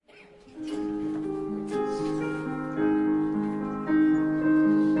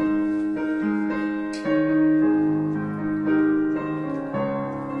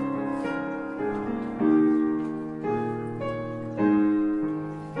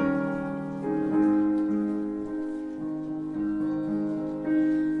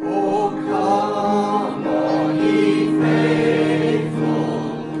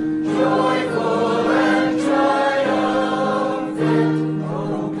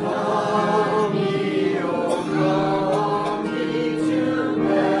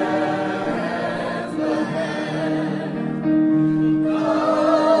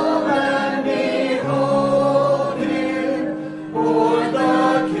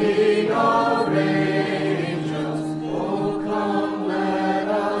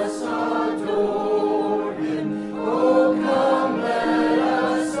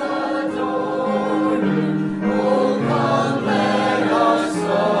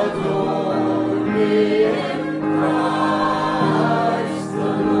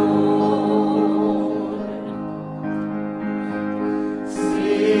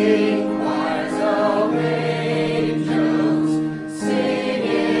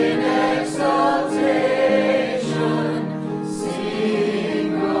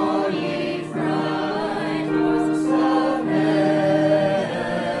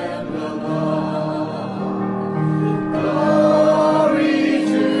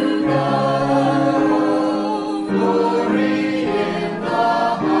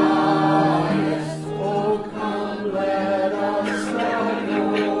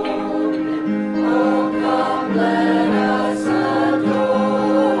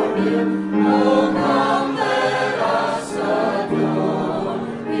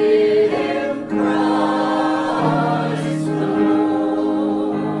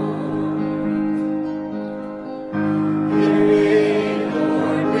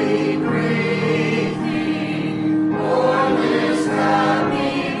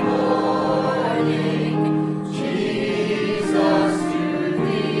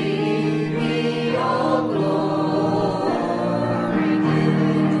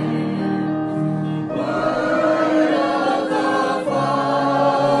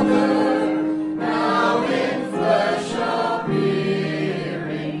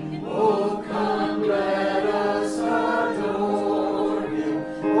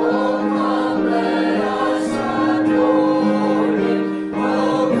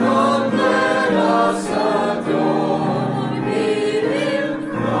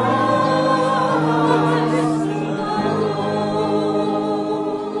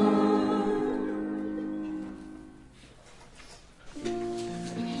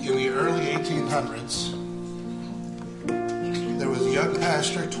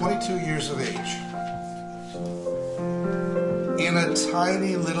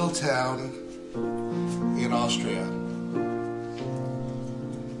tiny little town in Austria.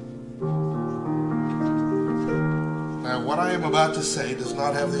 Now, what I am about to say does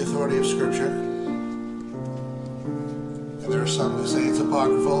not have the authority of Scripture. And there are some who say it's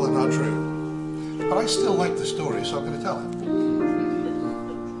apocryphal and not true. But I still like the story, so I'm going to tell it.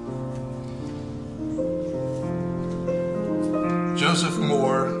 Joseph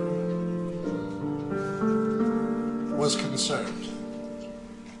Moore was concerned.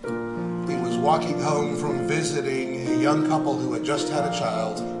 He was walking home from visiting a young couple who had just had a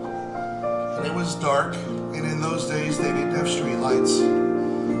child. And it was dark, and in those days they didn't have street lights.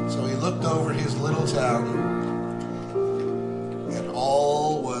 So he looked over his little town, and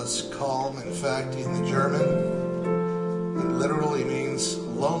all was calm. In fact, in the German, it literally means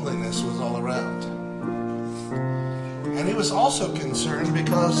loneliness was all around. And he was also concerned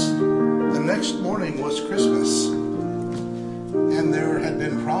because the next morning was Christmas, and there had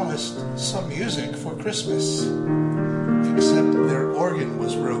been promised some music for Christmas, except their organ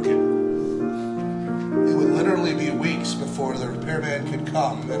was broken. It would literally be weeks before the repairman could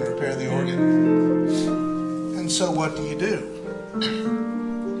come and repair the organ. And so what do you do?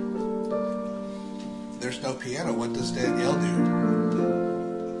 There's no piano. What does Danielle do?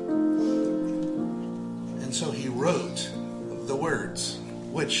 And so he wrote the words,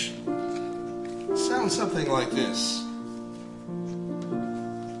 which sound something like this.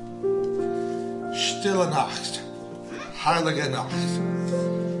 Stille Nacht, heilige Nacht.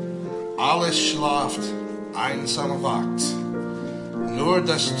 Alles schlaft, einsam wacht. Nur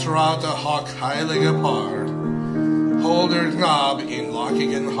das traute hoc heilige Paar. Holder Knab in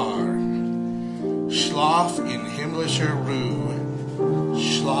lockigen Haar. Schlaf in himmlischer Ruhe.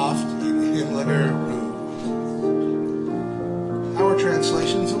 Schlaft in himmlischer Ruhe. Our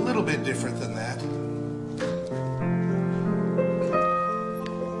translation's a little bit different than that.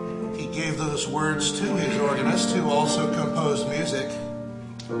 He gave those words to his organist, who also composed music.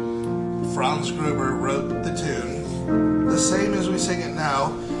 Franz Gruber wrote the tune, the same as we sing it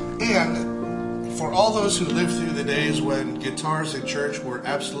now. And for all those who lived through the days when guitars in church were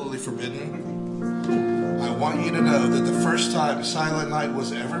absolutely forbidden, I want you to know that the first time Silent Night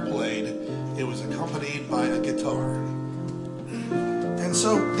was ever played, it was accompanied by a guitar. And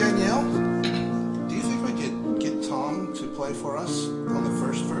so, Danielle, do you think we could get Tom to play for us on the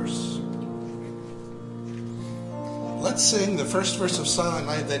first verse? Let's sing the first verse of Silent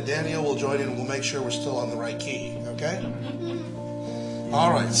Night, then Danielle will join in and we'll make sure we're still on the right key, okay?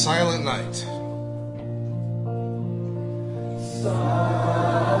 All right, Silent Night.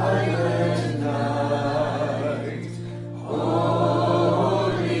 Silent night,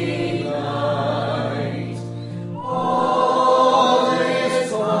 holy night, all is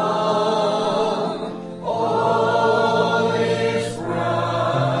calm, all is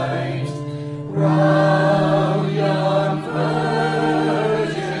bright, round yon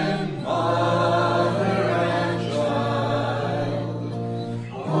virgin mother and child,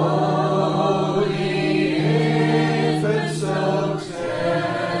 holy infant so tender.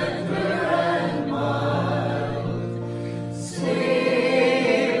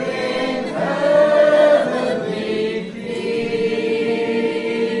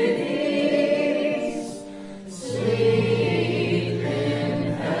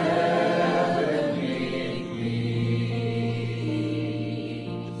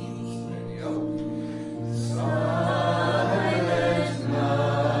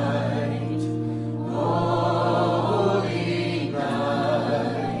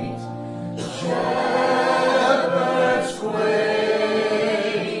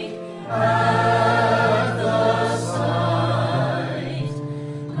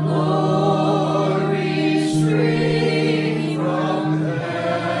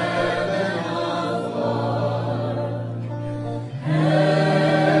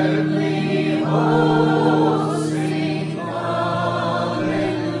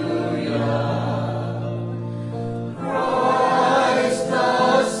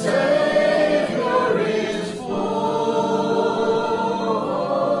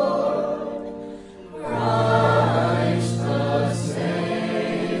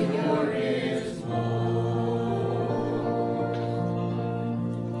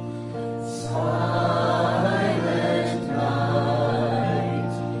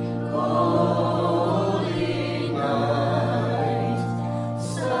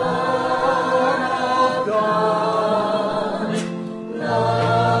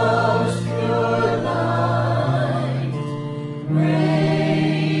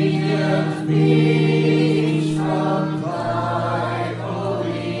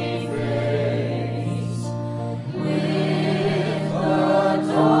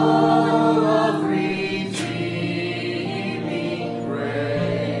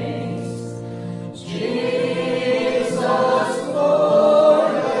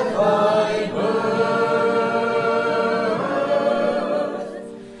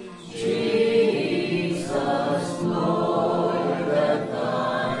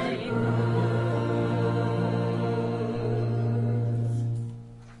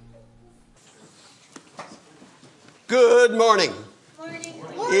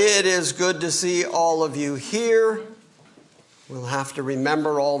 It is good to see all of you here. We'll have to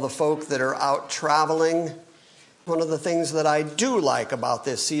remember all the folk that are out traveling. One of the things that I do like about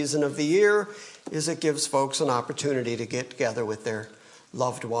this season of the year is it gives folks an opportunity to get together with their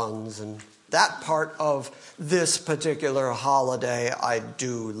loved ones, and that part of this particular holiday I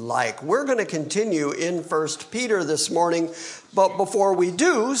do like. We're going to continue in 1 Peter this morning, but before we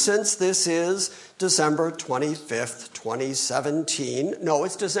do, since this is December 25th, 2017, no,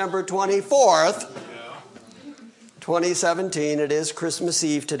 it's December 24th, 2017, it is Christmas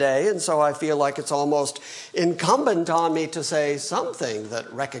Eve today, and so I feel like it's almost incumbent on me to say something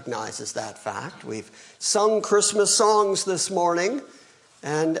that recognizes that fact. We've sung Christmas songs this morning,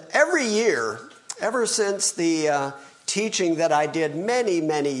 and every year, ever since the teaching that I did many,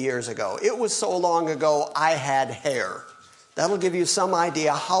 many years ago, it was so long ago I had hair. That'll give you some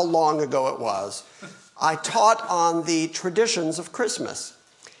idea how long ago it was. I taught on the traditions of Christmas,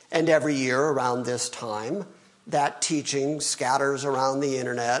 and every year around this time, that teaching scatters around the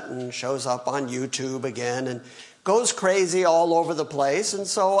internet and shows up on YouTube again and goes crazy all over the place. And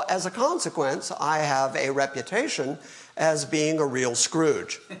so as a consequence, I have a reputation as being a real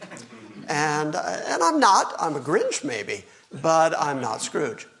Scrooge. And I'm not. I'm a Grinch maybe, but I'm not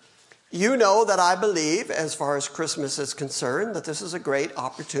Scrooge. You know that I believe, as far as Christmas is concerned, that this is a great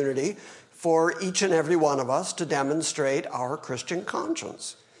opportunity for each and every one of us to demonstrate our Christian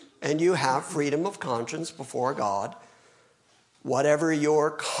conscience. And you have freedom of conscience before God. Whatever your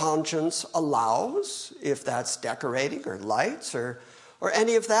conscience allows, if that's decorating or lights or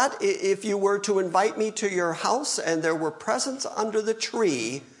any of that, if you were to invite me to your house and there were presents under the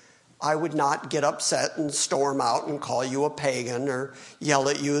tree, I would not get upset and storm out and call you a pagan or yell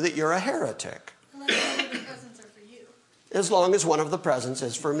at you that you're a heretic. Unless one of the presents are for you. As long as one of the presents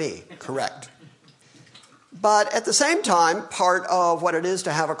is for me, correct. But at the same time, part of what it is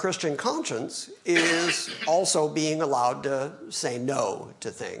to have a Christian conscience is also being allowed to say no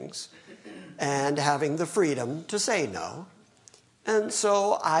to things and having the freedom to say no. And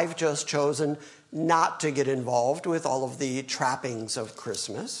so I've just chosen not to get involved with all of the trappings of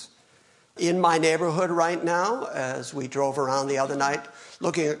Christmas. In my neighborhood right now, as we drove around the other night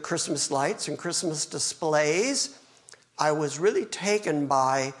looking at Christmas lights and Christmas displays, I was really taken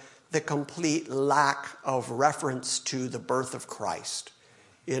by the complete lack of reference to the birth of Christ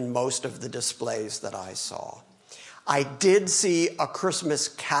in most of the displays that I saw. I did see a Christmas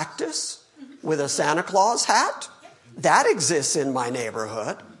cactus with a Santa Claus hat. That exists in my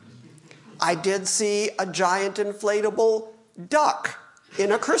neighborhood. I did see a giant inflatable duck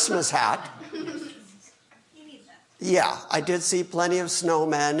in a Christmas hat. You need that. Yeah, I did see plenty of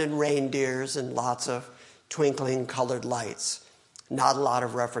snowmen and reindeers and lots of twinkling colored lights. Not a lot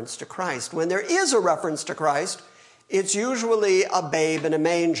of reference to Christ. When there is a reference to Christ, it's usually a babe in a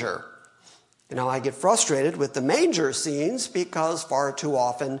manger. You know, I get frustrated with the manger scenes because far too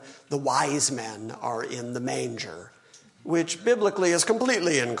often the wise men are in the manger, which biblically is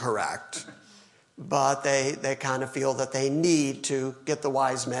completely incorrect. But they kind of feel that they need to get the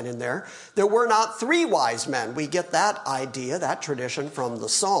wise men in there. There were not three wise men. We get that idea, that tradition from the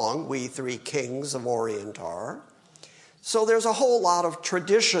song, We Three Kings of Orient Are. So there's a whole lot of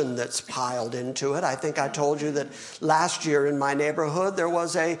tradition that's piled into it. I think I told you that last year in my neighborhood there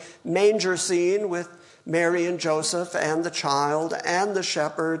was a manger scene with Mary and Joseph and the child and the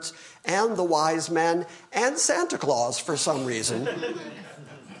shepherds and the wise men and Santa Claus for some reason.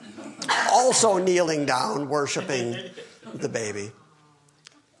 Also kneeling down, worshiping the baby.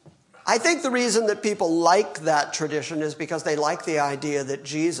 I think the reason that people like that tradition is because they like the idea that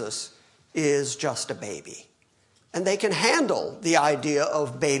Jesus is just a baby. And they can handle the idea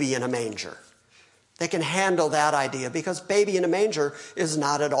of baby in a manger. They can handle that idea because baby in a manger is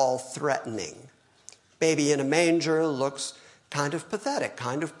not at all threatening. Baby in a manger looks kind of pathetic,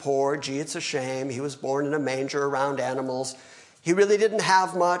 kind of poor. Gee, it's a shame. He was born in a manger around animals. He really didn't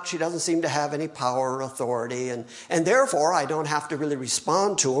have much. He doesn't seem to have any power or authority. And therefore, I don't have to really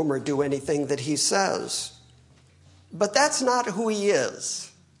respond to him or do anything that he says. But that's not who he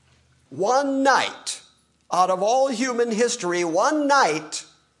is. One night, out of all human history, one night,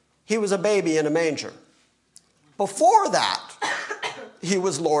 he was a baby in a manger. Before that, he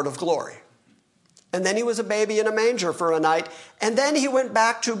was Lord of glory. And then he was a baby in a manger for a night, and then he went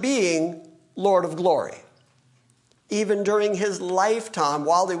back to being Lord of glory. Even during his lifetime,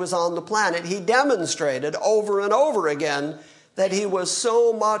 while he was on the planet, he demonstrated over and over again that he was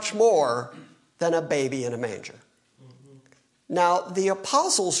so much more than a baby in a manger. Now, the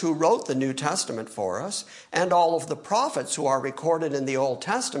apostles who wrote the New Testament for us, and all of the prophets who are recorded in the Old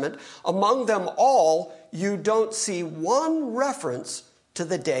Testament, among them all, you don't see one reference to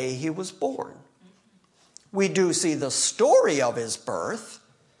the day he was born. We do see the story of his birth,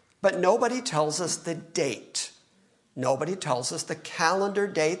 but nobody tells us the date. Nobody tells us the calendar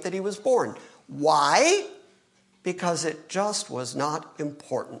date that he was born. Why? Because it just was not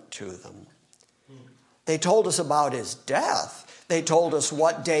important to them. They told us about his death. They told us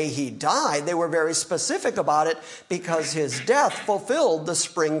what day he died. They were very specific about it because his death fulfilled the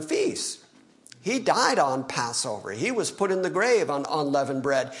spring feast. He died on Passover. He was put in the grave on unleavened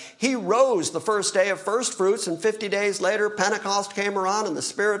bread. He rose the first day of first fruits, and 50 days later, Pentecost came around and the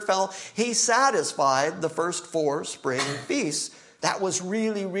Spirit fell. He satisfied the first 4 spring feasts. That was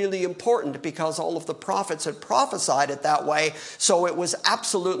really, really important because all of the prophets had prophesied it that way. So it was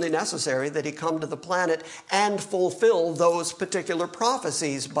absolutely necessary that he come to the planet and fulfill those particular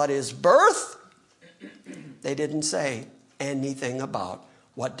prophecies. But his birth, they didn't say anything about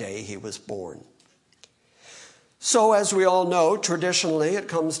what day he was born. So as we all know, traditionally it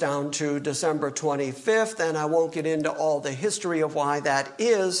comes down to December 25th, and I won't get into all the history of why that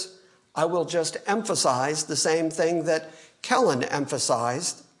is. I will just emphasize the same thing that Kellen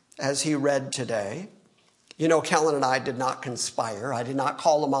emphasized as he read today. You know, Kellen and I did not conspire. I did not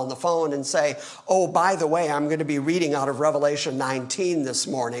call him on the phone and say, oh, by the way, I'm going to be reading out of Revelation 19 this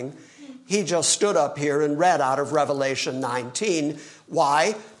morning. He just stood up here and read out of Revelation 19.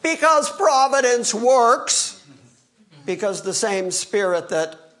 Why? Because providence works. Because the same Spirit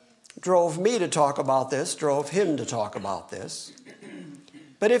that drove me to talk about this drove him to talk about this.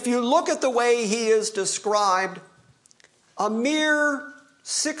 But if you look at the way he is described, a mere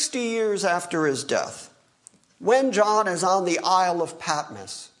 60 years after his death, when John is on the Isle of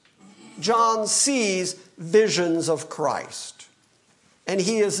Patmos, John sees visions of Christ. And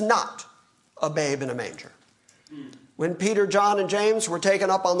he is not a babe in a manger. When Peter, John, and James were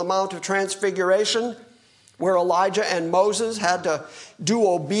taken up on the Mount of Transfiguration, where Elijah and Moses had to do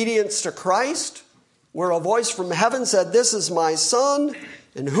obedience to Christ, where a voice from heaven said, this is my son,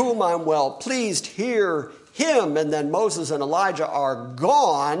 in whom I'm well pleased, hear him, and then Moses and Elijah are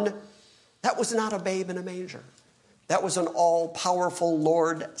gone, that was not a babe in a manger. That was an all-powerful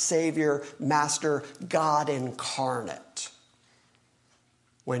Lord, Savior, Master, God incarnate.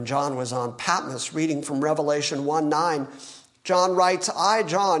 When John was on Patmos reading from Revelation 1:9, John writes, I,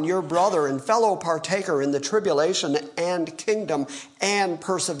 John, your brother and fellow partaker in the tribulation and kingdom and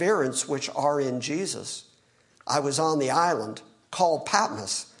perseverance which are in Jesus. I was on the island called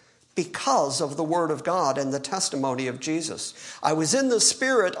Patmos because of the word of God and the testimony of Jesus. I was in the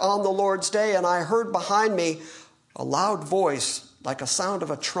Spirit on the Lord's day, and I heard behind me a loud voice like a sound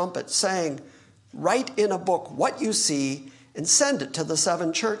of a trumpet saying, write in a book what you see and send it to the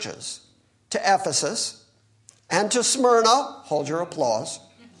 7 churches, to Ephesus, and to Smyrna, hold your applause,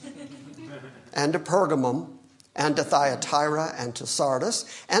 and to Pergamum, and to Thyatira, and to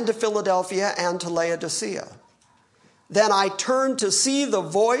Sardis, and to Philadelphia, and to Laodicea. Then I turned to see the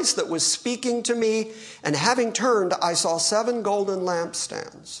voice that was speaking to me, and having turned, I saw 7 golden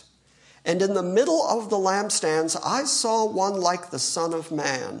lampstands. And in the middle of the lampstands, I saw one like the Son of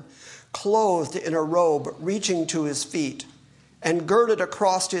Man, clothed in a robe reaching to his feet, and girded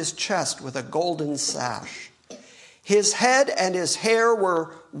across his chest with a golden sash. His head and his hair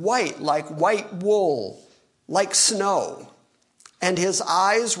were white like white wool, like snow, and his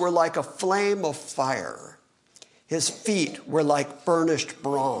eyes were like a flame of fire. His feet were like burnished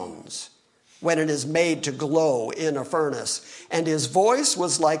bronze, when it is made to glow in a furnace, and his voice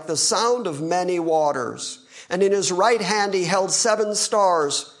was like the sound of many waters. And in his right hand he held 7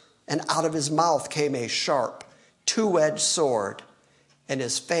 stars, and out of his mouth came a sharp, 2-edged sword, and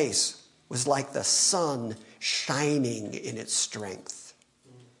his face was like the sun shining in its strength.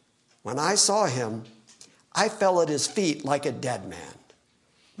 When I saw him, I fell at his feet like a dead man.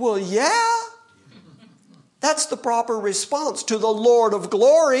 Well, yeah, that's the proper response to the Lord of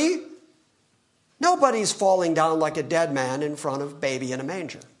glory. Nobody's falling down like a dead man in front of baby in a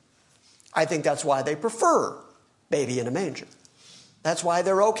manger. I think that's why they prefer baby in a manger. That's why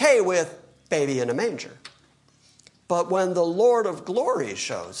they're okay with baby in a manger. But when the Lord of glory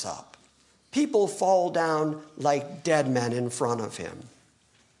shows up, people fall down like dead men in front of him.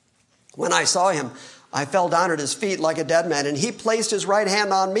 When I saw him, I fell down at his feet like a dead man, and he placed his right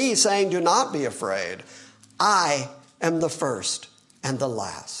hand on me, saying, do not be afraid. I am the first and the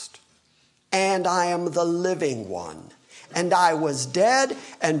last, and I am the living one. And I was dead,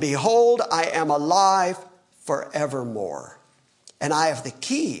 and behold, I am alive forevermore. And I have the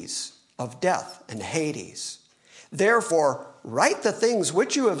keys of death and Hades. Therefore, write the things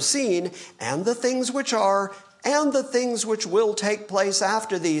which you have seen, and the things which are, and the things which will take place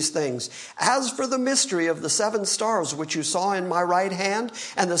after these things. As for the mystery of the 7 stars which you saw in my right hand,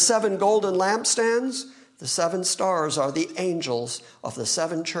 and the 7 golden lampstands, the 7 stars are the angels of the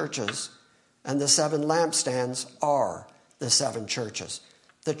 7 churches, and the 7 lampstands are the 7 churches.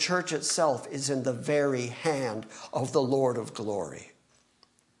 The church itself is in the very hand of the Lord of glory.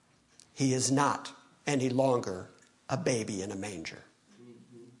 He is not any longer a baby in a manger.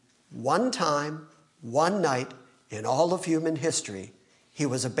 One time, one night in all of human history, he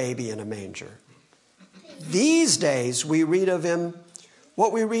was a baby in a manger. These days we read of him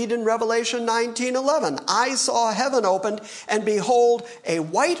what we read in Revelation 19:11. I saw heaven opened, and behold, a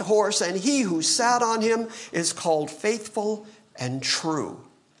white horse, and he who sat on him is called Faithful and True.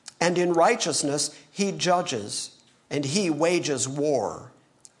 And in righteousness he judges, and he wages war.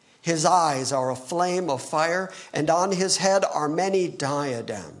 His eyes are a flame of fire, and on his head are many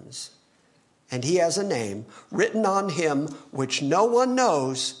diadems. And he has a name written on him which no one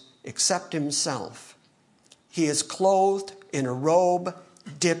knows except himself. He is clothed in a robe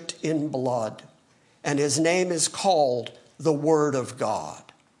dipped in blood, and his name is called the Word of God.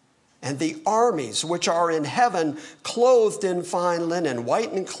 And the armies which are in heaven, clothed in fine linen,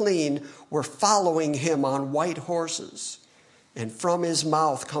 white and clean, were following him on white horses. And from his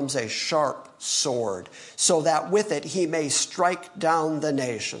mouth comes a sharp sword, so that with it he may strike down the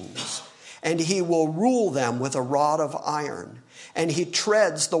nations. And he will rule them with a rod of iron. And he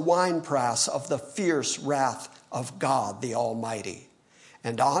treads the winepress of the fierce wrath of God the Almighty.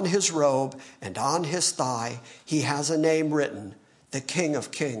 And on his robe and on his thigh he has a name written, the King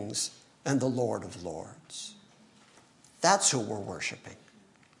of Kings and the Lord of Lords. That's who we're worshiping.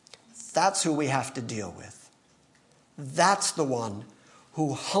 That's who we have to deal with. That's the one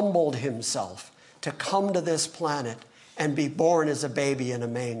who humbled himself to come to this planet and be born as a baby in a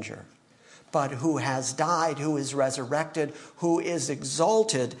manger, but who has died, who is resurrected, who is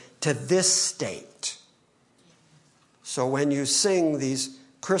exalted to this state. So when you sing these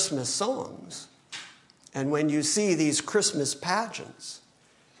Christmas songs, and when you see these Christmas pageants,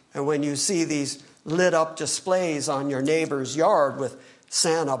 and when you see these lit up displays on your neighbor's yard with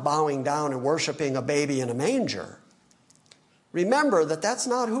Santa bowing down and worshiping a baby in a manger, remember that that's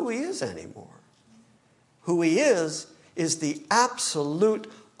not who he is anymore. Who he is the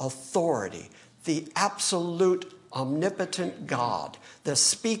absolute authority, the absolute omnipotent God, the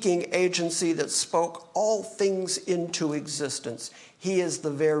speaking agency that spoke all things into existence. He is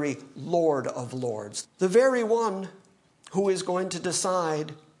the very Lord of Lords, the very one who is going to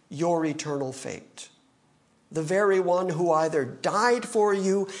decide your eternal fate. The very one who either died for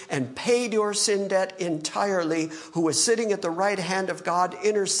you and paid your sin debt entirely, who is sitting at the right hand of God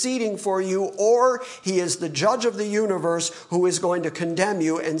interceding for you, or he is the judge of the universe who is going to condemn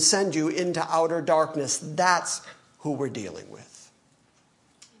you and send you into outer darkness. That's who we're dealing with.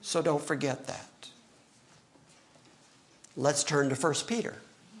 So don't forget that. Let's turn to 1 Peter.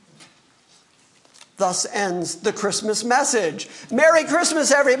 Thus ends the Christmas message. Merry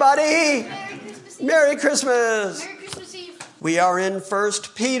Christmas, everybody! Merry Christmas! Merry Christmas Eve. We are in 1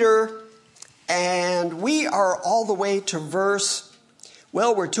 Peter, and we are all the way to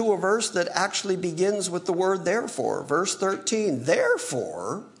we're to a verse that actually begins with the word therefore. Verse 13,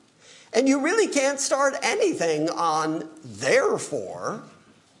 therefore, and you really can't start anything on therefore.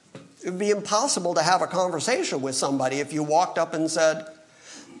 It would be impossible to have a conversation with somebody if you walked up and said,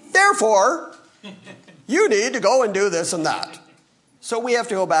 therefore, you need to go and do this and that. So we have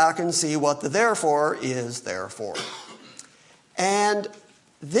to go back and see what the therefore is therefore. And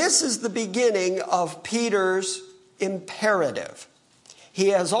this is the beginning of Peter's imperative. He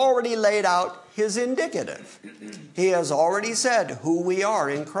has already laid out his indicative. He has already said who we are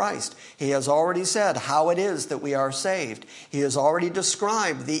in Christ. He has already said how it is that we are saved. He has already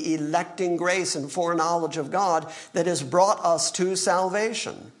described the electing grace and foreknowledge of God that has brought us to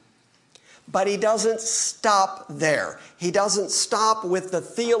salvation. But he doesn't stop there. He doesn't stop with the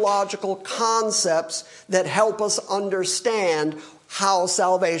theological concepts that help us understand how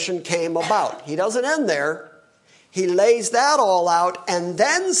salvation came about. He doesn't end there. He lays that all out and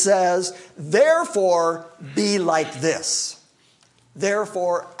then says, therefore, be like this.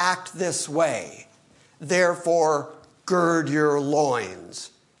 Therefore, act this way. Therefore, gird your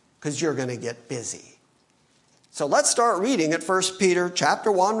loins, because you're going to get busy. So let's start reading at 1 Peter chapter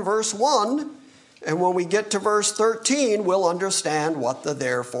 1, verse 1. And when we get to verse 13, we'll understand what the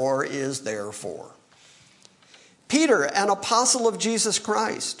therefore is therefore. Peter, an apostle of Jesus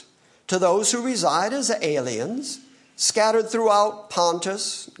Christ, to those who reside as aliens, scattered throughout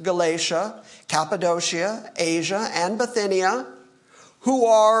Pontus, Galatia, Cappadocia, Asia, and Bithynia, who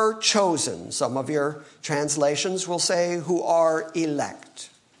are chosen. Some of your translations will say who are elect.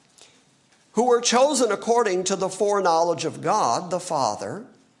 Who were chosen according to the foreknowledge of God the Father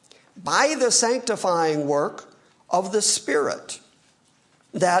by the sanctifying work of the Spirit,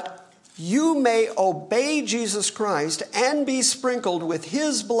 that you may obey Jesus Christ and be sprinkled with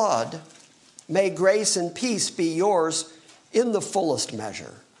his blood. May grace and peace be yours in the fullest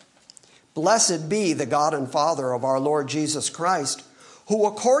measure. Blessed be the God and Father of our Lord Jesus Christ, who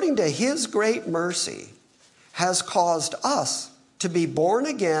according to his great mercy has caused us to be born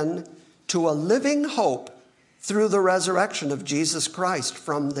again to a living hope through the resurrection of Jesus Christ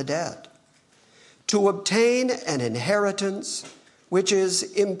from the dead, to obtain an inheritance which is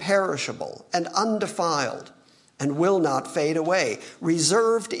imperishable and undefiled and will not fade away,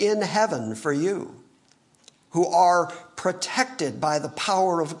 reserved in heaven for you, who are protected by the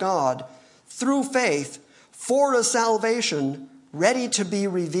power of God through faith for a salvation ready to be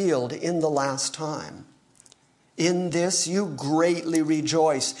revealed in the last time. In this you greatly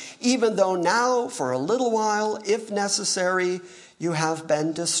rejoice, even though now for a little while, if necessary, you have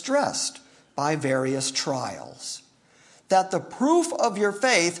been distressed by various trials, that the proof of your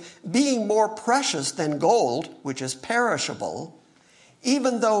faith, being more precious than gold, which is perishable,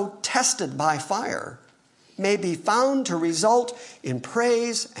 even though tested by fire, may be found to result in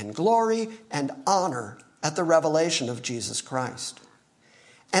praise and glory and honor at the revelation of Jesus Christ.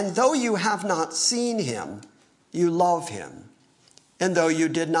 And though you have not seen him, you love him. And though you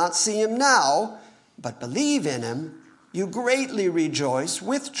did not see him now, but believe in him, you greatly rejoice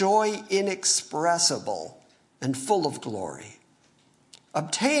with joy inexpressible and full of glory,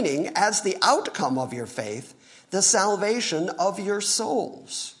 obtaining as the outcome of your faith the salvation of your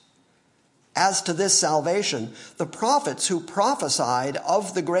souls. As to this salvation, the prophets who prophesied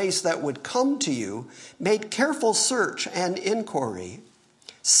of the grace that would come to you made careful search and inquiry,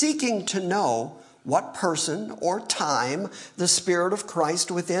 seeking to know what person or time the Spirit of Christ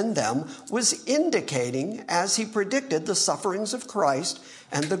within them was indicating as he predicted the sufferings of Christ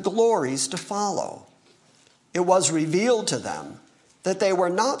and the glories to follow. It was revealed to them that they were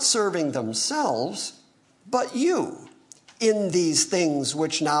not serving themselves, but you, in these things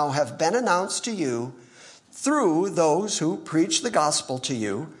which now have been announced to you through those who preach the gospel to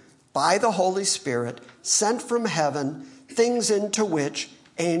you by the Holy Spirit sent from heaven, things into which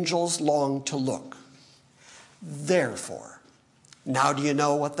angels long to look. Therefore, now do you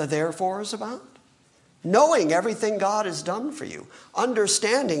know what the therefore is about? Knowing everything God has done for you,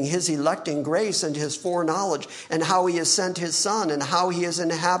 understanding his electing grace and his foreknowledge, and how he has sent his Son, and how he has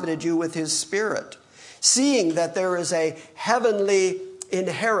inhabited you with his Spirit, seeing that there is a heavenly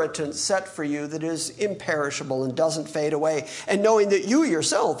inheritance set for you that is imperishable and doesn't fade away, and knowing that you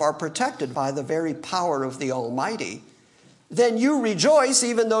yourself are protected by the very power of the Almighty, then you rejoice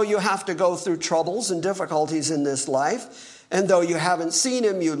even though you have to go through troubles and difficulties in this life, and though you haven't seen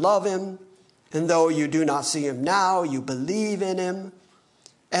him, you love him, and though you do not see him now, you believe in him.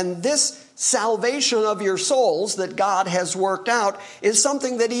 And this salvation of your souls that God has worked out is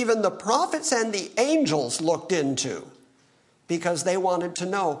something that even the prophets and the angels looked into, because they wanted to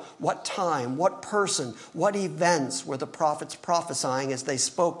know what time, what person, what events were the prophets prophesying as they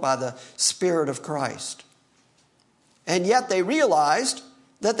spoke by the Spirit of Christ. And yet they realized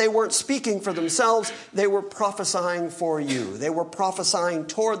that they weren't speaking for themselves, they were prophesying for you. They were prophesying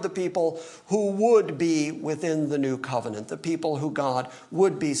toward the people who would be within the new covenant, the people who God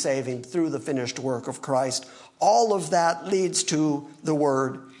would be saving through the finished work of Christ. All of that leads to the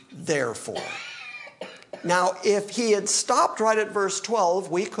word therefore. Now, if he had stopped right at verse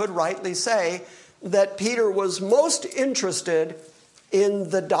 12, we could rightly say that Peter was most interested in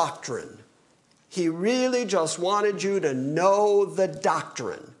the doctrine. He really just wanted you to know the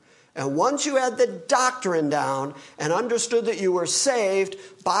doctrine. And once you had the doctrine down and understood that you were saved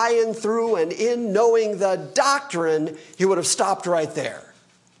by and through and in knowing the doctrine, he would have stopped right there.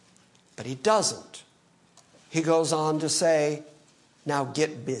 But he doesn't. He goes on to say, now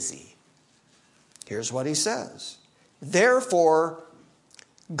get busy. Here's what he says. Therefore,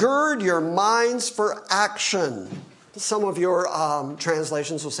 gird your minds for action. Some of your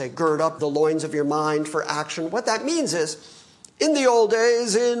translations will say, gird up the loins of your mind for action. What that means is, in the old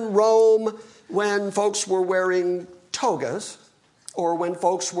days in Rome, when folks were wearing togas, or when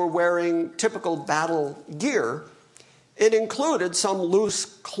folks were wearing typical battle gear, it included some loose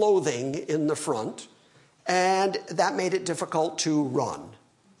clothing in the front, and that made it difficult to run.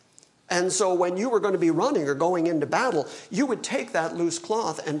 And so when you were going to be running or going into battle, you would take that loose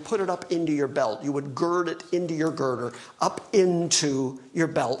cloth and put it up into your belt. You would gird it into your girder, up into your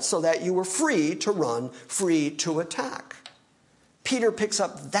belt, so that you were free to run, free to attack. Peter picks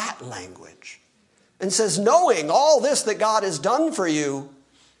up that language and says, knowing all this that God has done for you,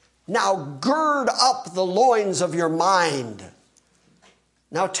 now gird up the loins of your mind.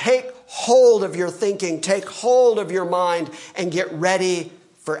 Now take hold of your thinking, take hold of your mind, and get ready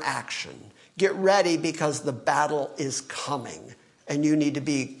for action. Get ready because the battle is coming, and you need to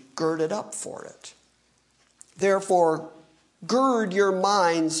be girded up for it. Therefore, gird your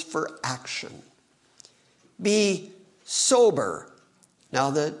minds for action. Be sober. Now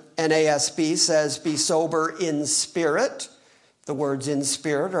the NASB says be sober in spirit. The words in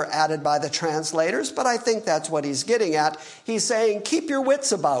spirit are added by the translators, but I think that's what he's getting at. He's saying keep your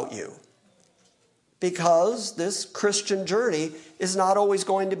wits about you, because this Christian journey is not always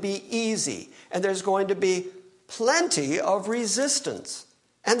going to be easy, and there's going to be plenty of resistance.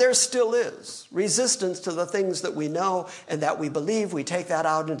 And there still is resistance to the things that we know and that we believe. We take that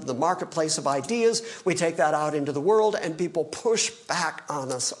out into the marketplace of ideas. We take that out into the world, and people push back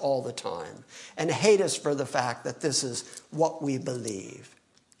on us all the time and hate us for the fact that this is what we believe.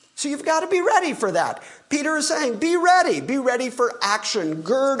 So you've got to be ready for that. Peter is saying, be ready for action.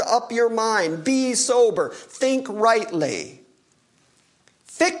 Gird up your mind, be sober, think rightly.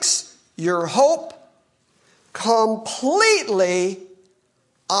 Fix your hope completely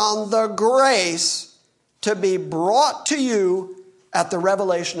on the grace to be brought to you at the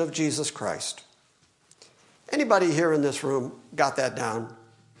revelation of Jesus Christ. Anybody here in this room got that down?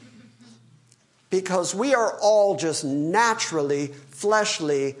 Because we are all just naturally,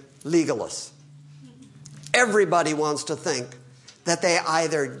 fleshly legalists. Everybody wants to think that they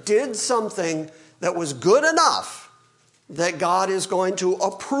either did something that was good enough that God is going to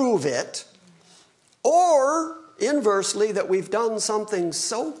approve it, or inversely, that we've done something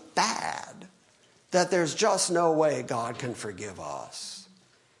so bad that there's just no way God can forgive us.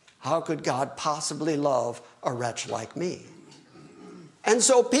 How could God possibly love a wretch like me? And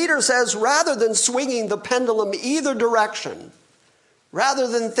so Peter says, rather than swinging the pendulum either direction, rather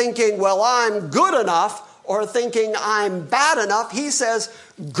than thinking, well, I'm good enough, or thinking I'm bad enough, he says,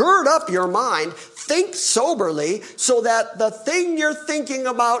 gird up your mind, think soberly, so that the thing you're thinking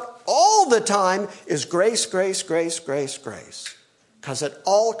about all the time is grace, grace, grace, grace, grace. Because it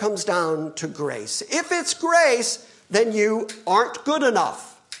all comes down to grace. If it's grace, then you aren't good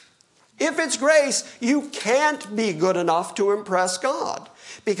enough. If it's grace, you can't be good enough to impress God.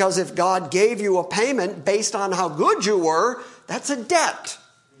 Because if God gave you a payment based on how good you were, that's a debt.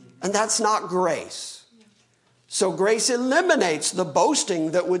 And that's not grace. So grace eliminates the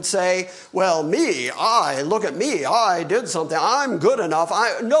boasting that would say, well, look at me, I did something, I'm good enough.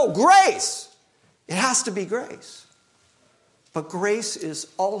 No, grace. It has to be grace. But grace is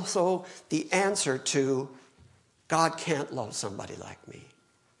also the answer to, God can't love somebody like me.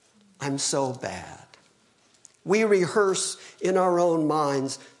 I'm so bad. We rehearse in our own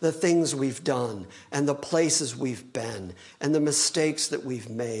minds the things we've done and the places we've been and the mistakes that we've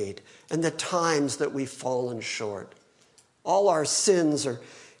made and the times that we've fallen short. All our sins are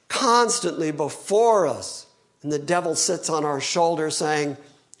constantly before us, and the devil sits on our shoulder saying,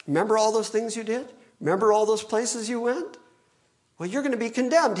 remember all those things you did? Remember all those places you went? Well, you're going to be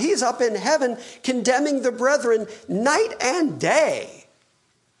condemned. He's up in heaven condemning the brethren night and day.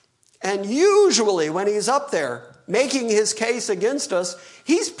 And usually when he's up there making his case against us,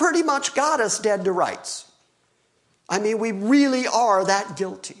 he's pretty much got us dead to rights. I mean, we really are that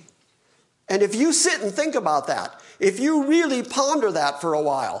guilty. And if you sit and think about that, if you really ponder that for a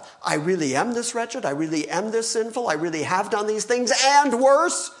while, I really am this wretched, I really am this sinful, I really have done these things, and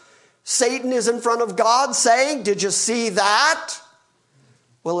worse, Satan is in front of God saying, did you see that?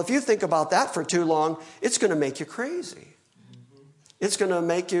 Well, if you think about that for too long, it's going to make you crazy. It's going to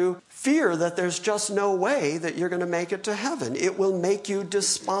make you fear that there's just no way that you're going to make it to heaven. It will make you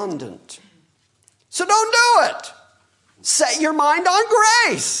despondent. So don't do it. Set your mind on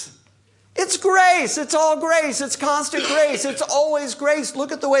grace. It's grace. It's all grace. It's constant grace. It's always grace.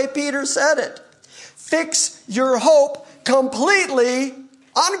 Look at the way Peter said it. Fix your hope completely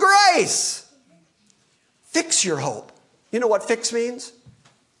on grace. Fix your hope. You know what fix means?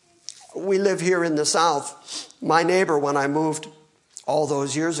 We live here in the South. My neighbor, when I moved all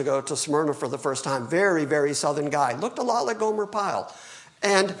those years ago to Smyrna for the first time, very, very southern guy, looked a lot like Gomer Pyle.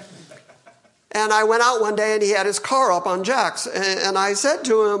 And I went out one day and he had his car up on jacks. And I said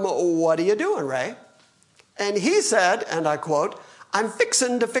to him, what are you doing, Ray? And he said, and I quote, I'm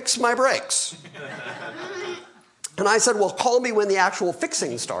fixing to fix my brakes. And I said, well, call me when the actual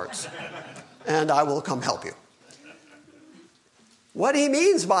fixing starts, and I will come help you. What he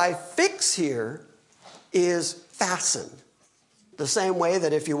means by fix here is fasten. The same way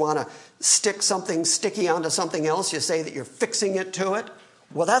that if you want to stick something sticky onto something else, you say that you're fixing it to it.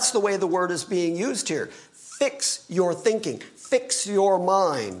 Well, that's the way the word is being used here. Fix your thinking. Fix your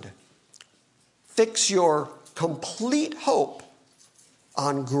mind. Fix your complete hope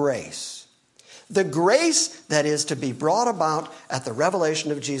on grace. The grace that is to be brought about at the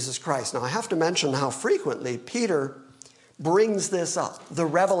revelation of Jesus Christ. Now, I have to mention how frequently Peter brings this up. The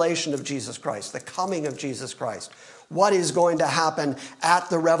revelation of Jesus Christ, the coming of Jesus Christ. What is going to happen at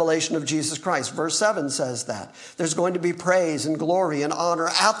the revelation of Jesus Christ? Verse 7 says that. There's going to be praise and glory and honor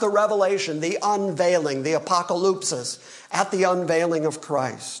at the revelation, the unveiling, the apocalypsis, at the unveiling of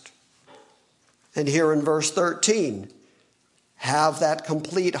Christ. And here in verse 13, have that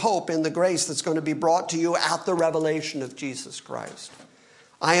complete hope in the grace that's going to be brought to you at the revelation of Jesus Christ.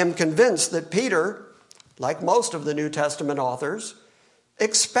 I am convinced that Peter, like most of the New Testament authors,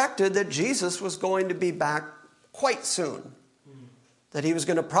 expected that Jesus was going to be back quite soon, that he was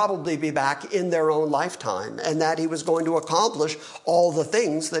going to probably be back in their own lifetime, and that he was going to accomplish all the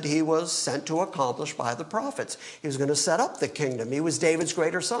things that he was sent to accomplish by the prophets. He was going to set up the kingdom. He was David's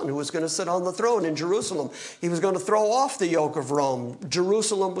greater son who was going to sit on the throne in Jerusalem. He was going to throw off the yoke of Rome.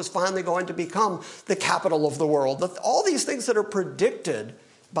 Jerusalem was finally going to become the capital of the world. All these things that are predicted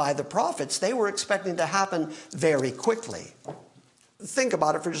by the prophets, they were expecting to happen very quickly. Think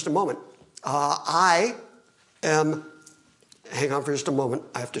about it for just a moment. Hang on for just a moment.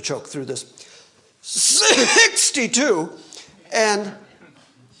 I have to choke through this. 62. And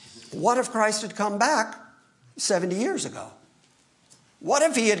what if Christ had come back 70 years ago? What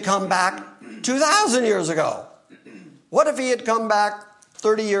if he had come back 2,000 years ago? What if he had come back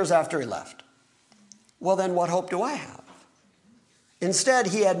 30 years after he left? Well, then what hope do I have? Instead,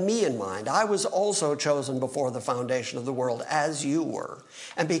 he had me in mind. I was also chosen before the foundation of the world, as you were.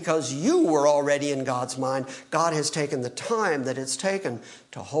 And because you were already in God's mind, God has taken the time that it's taken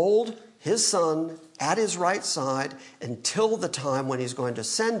to hold his son at his right side until the time when he's going to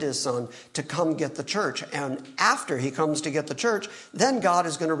send his son to come get the church. And after he comes to get the church, then God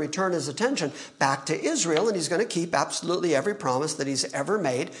is going to return his attention back to Israel, and he's going to keep absolutely every promise that he's ever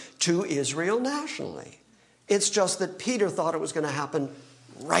made to Israel nationally. It's just that Peter thought it was going to happen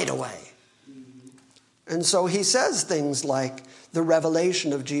right away. And so he says things like the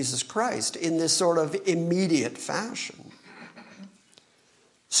revelation of Jesus Christ in this sort of immediate fashion.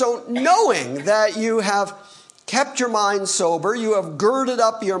 So knowing that you have kept your mind sober, you have girded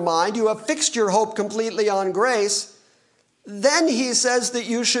up your mind, you have fixed your hope completely on grace, then he says that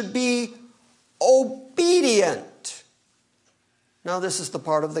you should be obedient. Now, this is the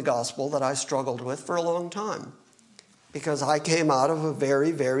part of the gospel that I struggled with for a long time because I came out of a very,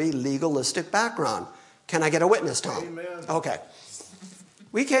 very legalistic background. Can I get a witness, Tom? Amen. Okay.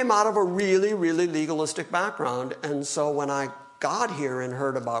 We came out of a really, really legalistic background, and so when I got here and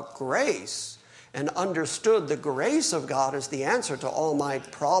heard about grace and understood the grace of God as the answer to all my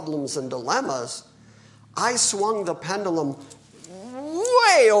problems and dilemmas, I swung the pendulum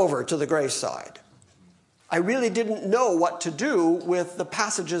way over to the grace side. I really didn't know what to do with the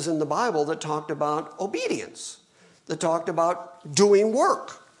passages in the Bible that talked about obedience, that talked about doing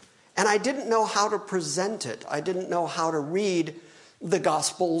work. And I didn't know how to present it. I didn't know how to read the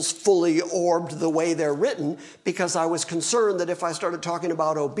Gospels fully orbed the way they're written because I was concerned that if I started talking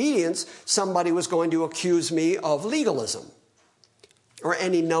about obedience, somebody was going to accuse me of legalism or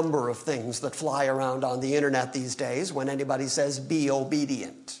any number of things that fly around on the internet these days when anybody says be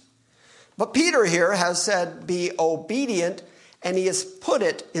obedient. But Peter here has said, be obedient, and he has put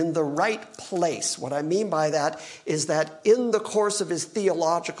it in the right place. What I mean by that is that in the course of his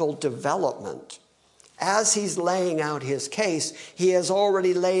theological development, as he's laying out his case, he has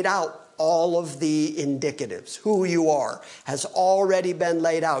already laid out all of the indicatives. Who you are has already been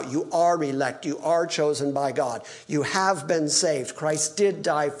laid out. You are elect. You are chosen by God. You have been saved. Christ did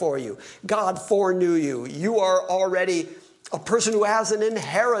die for you. God foreknew you. You are already a person who has an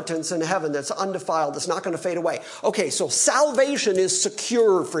inheritance in heaven that's undefiled, that's not going to fade away. Okay, so salvation is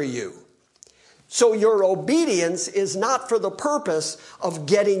secure for you. So your obedience is not for the purpose of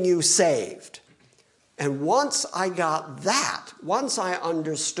getting you saved. And once I got that, once I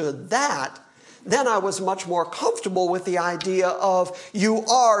understood that, then I was much more comfortable with the idea of you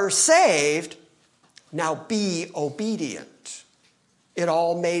are saved, now be obedient. It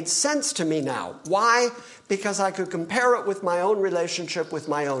all made sense to me now. Why? Because I could compare it with my own relationship with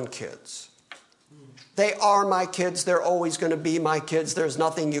my own kids. They are my kids. They're always going to be my kids. There's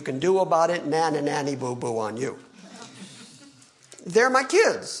nothing you can do about it. Nana, nanny, boo-boo on you. They're my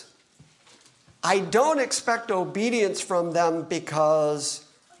kids. I don't expect obedience from them because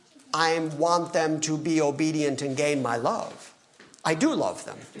I want them to be obedient and gain my love. I do love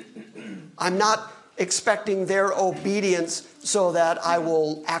them. I'm not expecting their obedience so that I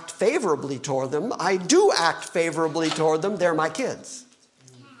will act favorably toward them. I do act favorably toward them. They're my kids.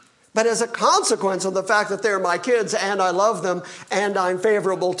 But as a consequence of the fact that they're my kids and I love them and I'm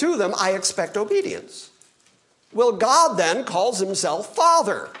favorable to them, I expect obedience. Well, God then calls himself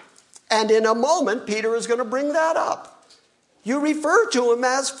Father. And in a moment, Peter is going to bring that up. You refer to him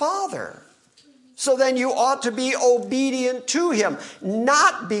as Father. So then you ought to be obedient to him,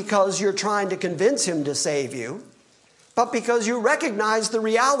 not because you're trying to convince him to save you, but because you recognize the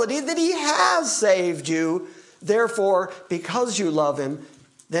reality that he has saved you. Therefore, because you love him,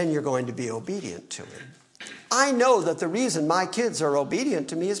 then you're going to be obedient to him. I know that the reason my kids are obedient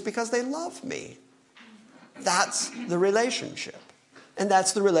to me is because they love me. That's the relationship. And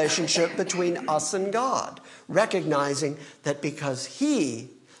that's the relationship between us and God, recognizing that because he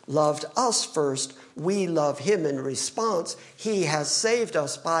loved us first, we love him in response. He has saved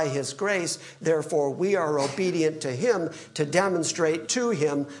us by his grace. Therefore, we are obedient to him to demonstrate to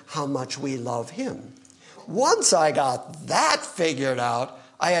him how much we love him. Once I got that figured out,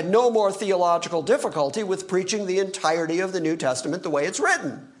 I had no more theological difficulty with preaching the entirety of the New Testament the way it's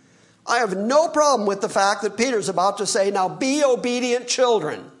written. I have no problem with the fact that Peter's about to say, now be obedient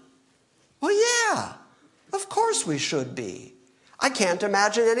children. Well, yeah, of course we should be. I can't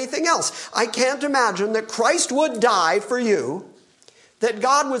imagine anything else. I can't imagine that Christ would die for you, that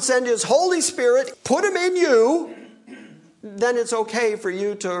God would send his Holy Spirit, put him in you, then it's okay for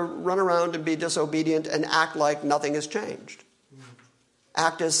you to run around and be disobedient and act like nothing has changed.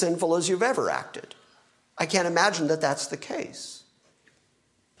 Act as sinful as you've ever acted. I can't imagine that that's the case.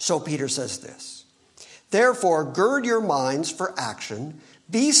 So Peter says this, therefore gird your minds for action,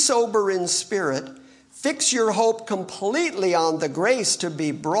 be sober in spirit, fix your hope completely on the grace to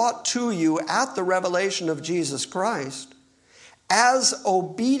be brought to you at the revelation of Jesus Christ. As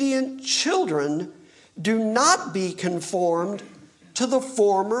obedient children, do not be conformed to the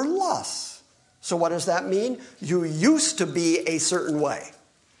former lusts. So what does that mean? You used to be a certain way.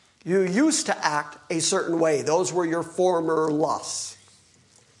 You used to act a certain way. Those were your former lusts.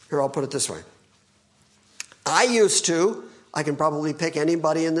 Here, I'll put it this way. I can probably pick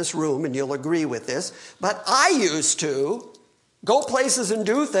anybody in this room and you'll agree with this, but I used to go places and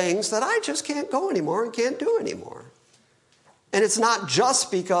do things that I just can't go anymore and can't do anymore. And it's not just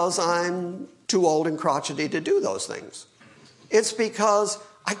because I'm too old and crotchety to do those things. It's because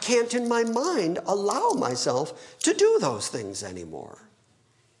I can't in my mind allow myself to do those things anymore.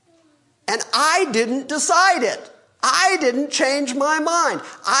 And I didn't decide it. I didn't change my mind.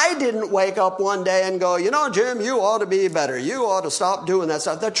 I didn't wake up one day and go, Jim, you ought to be better. You ought to stop doing that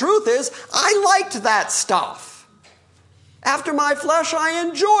stuff. The truth is, I liked that stuff. After my flesh, I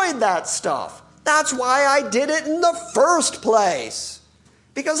enjoyed that stuff. That's why I did it in the first place.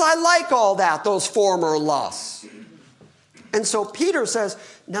 Because I like all that, those former lusts. And so Peter says,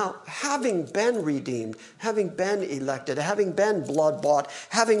 now, having been redeemed, having been elected, having been blood-bought,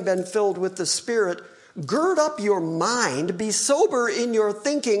 having been filled with the Spirit, gird up your mind, be sober in your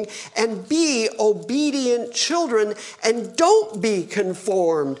thinking, and be obedient children, and don't be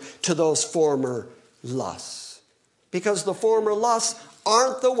conformed to those former lusts. Because the former lusts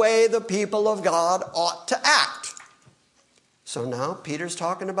aren't the way the people of God ought to act. So now Peter's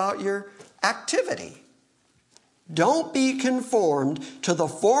talking about your activity. Don't be conformed to the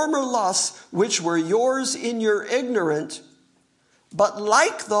former lusts which were yours in your ignorance, but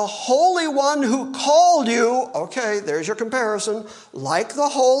like the Holy One who called you, okay, there's your comparison, like the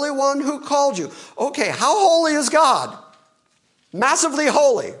Holy One who called you. Okay, how holy is God? Massively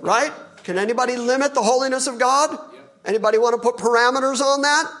holy, right? Can anybody limit the holiness of God? Yep. Anybody want to put parameters on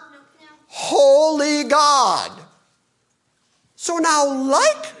that? No. Holy God. So now,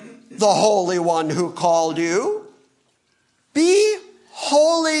 like the Holy One who called you, be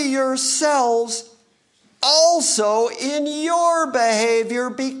holy yourselves also in your behavior,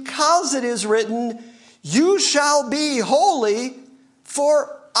 because it is written, you shall be holy,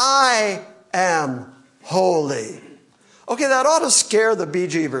 for I am holy. Okay, that ought to scare the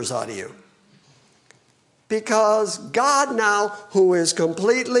bejeebers out of you. Because God now, who is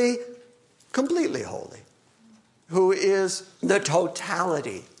completely holy, who is the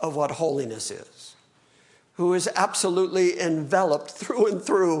totality of what holiness is, who is absolutely enveloped through and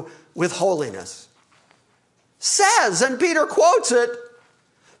through with holiness, says, and Peter quotes it,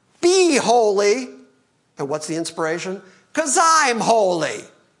 be holy. And what's the inspiration? Because I'm holy.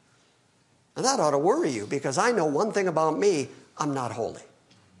 And that ought to worry you, because I know one thing about me, I'm not holy.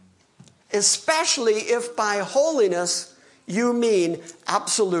 Especially if by holiness you mean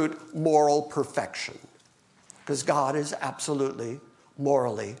absolute moral perfection. because God is absolutely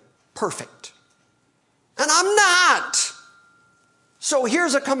morally perfect. And I'm not. So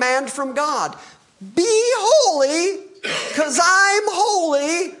here's a command from God. Be holy, because I'm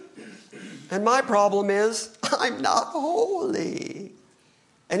holy. And my problem is, I'm not holy.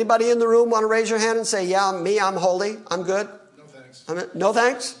 Anybody in the room want to raise your hand and say, yeah, me, I'm holy, I'm good? No thanks. No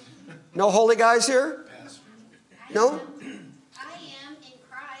thanks? No holy guys here? Pass. No? I am in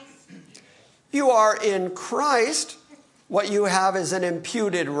Christ. You are in Christ. What you have is an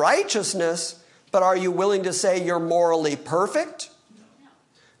imputed righteousness, but are you willing to say you're morally perfect?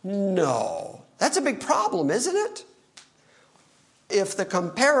 No. That's a big problem, isn't it? If the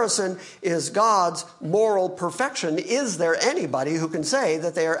comparison is God's moral perfection, is there anybody who can say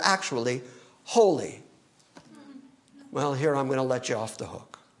that they are actually holy? Well, here I'm going to let you off the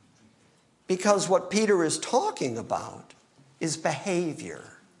hook. Because what Peter is talking about is behavior.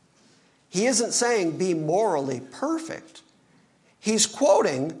 He isn't saying be morally perfect. He's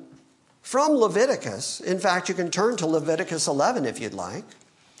quoting from Leviticus. In fact, you can turn to Leviticus 11 if you'd like.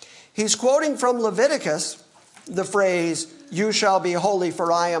 He's quoting from Leviticus the phrase, you shall be holy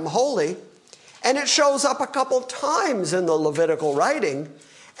for I am holy. And it shows up a couple times in the Levitical writing.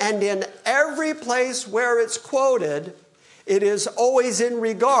 And in every place where it's quoted, it is always in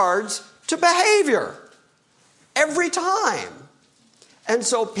regards to behavior. Every time. And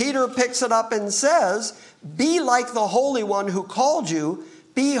so Peter picks it up and says, be like the Holy One who called you.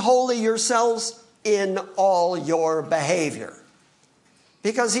 Be holy yourselves in all your behavior.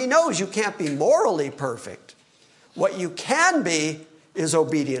 Because he knows you can't be morally perfect. What you can be is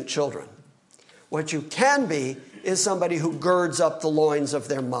obedient children. What you can be is somebody who girds up the loins of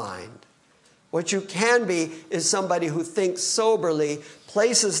their mind. What you can be is somebody who thinks soberly,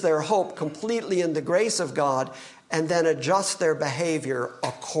 places their hope completely in the grace of God, and then adjusts their behavior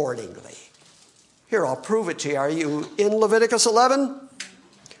accordingly. Here, I'll prove it to you. Are you in Leviticus 11?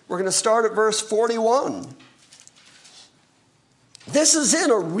 We're going to start at verse 41. This is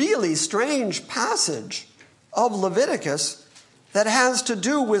in a really strange passage of Leviticus that has to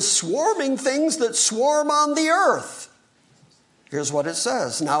do with swarming things that swarm on the earth. Here's what it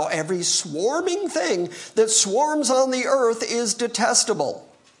says. Now, every swarming thing that swarms on the earth is detestable,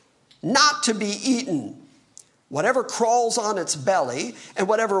 not to be eaten. Whatever crawls on its belly, and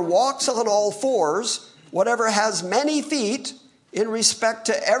whatever walks on all fours, whatever has many feet, in respect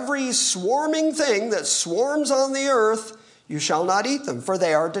to every swarming thing that swarms on the earth, you shall not eat them, for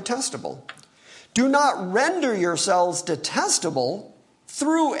they are detestable. Do not render yourselves detestable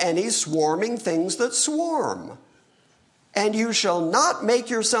through any swarming things that swarm. And you shall not make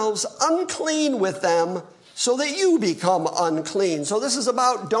yourselves unclean with them, so that you become unclean. So this is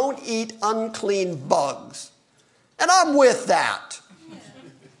about don't eat unclean bugs. And I'm with that.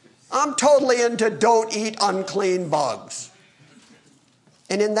 I'm totally into don't eat unclean bugs.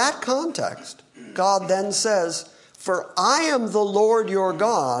 And in that context, God then says, for I am the Lord your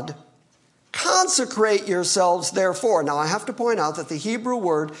God. Consecrate yourselves, therefore. Now, I have to point out that the Hebrew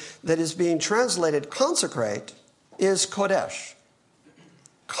word that is being translated consecrate is kodesh.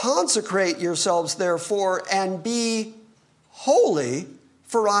 Consecrate yourselves, therefore, and be holy,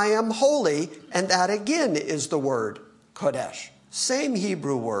 for I am holy. And that again is the word kodesh. Same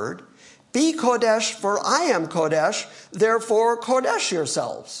Hebrew word. Be kodesh, for I am kodesh. Therefore, kodesh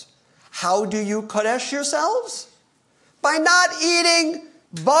yourselves. How do you kodesh yourselves? By not eating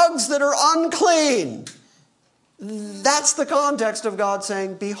bugs that are unclean. That's the context of God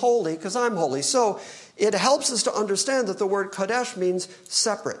saying, be holy, because I'm holy. So it helps us to understand that the word kodesh means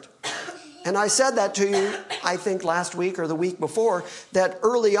separate. And I said that to you, I think last week or the week before, that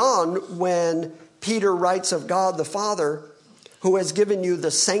early on when Peter writes of God the Father, who has given you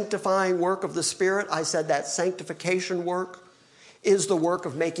the sanctifying work of the Spirit, I said that sanctification work is the work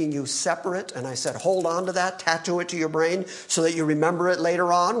of making you separate. And I said, hold on to that, tattoo it to your brain so that you remember it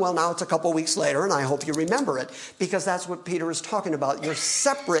later on. Well, now it's a couple weeks later, and I hope you remember it, because that's what Peter is talking about, your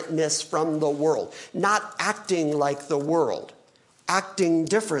separateness from the world, not acting like the world, acting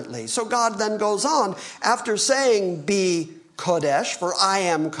differently. So God then goes on, after saying, be kodesh, for I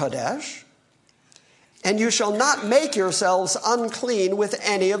am kodesh, and you shall not make yourselves unclean with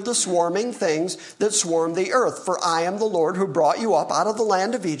any of the swarming things that swarm the earth. For I am the Lord who brought you up out of the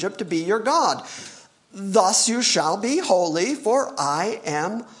land of Egypt to be your God. Thus you shall be holy, for I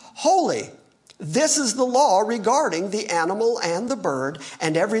am holy. This is the law regarding the animal and the bird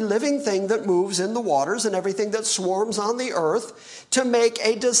and every living thing that moves in the waters and everything that swarms on the earth, to make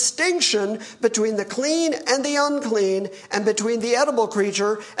a distinction between the clean and the unclean, and between the edible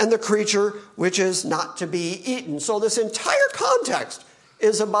creature and the creature which is not to be eaten. So this entire context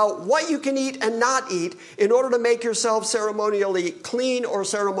is about what you can eat and not eat in order to make yourself ceremonially clean or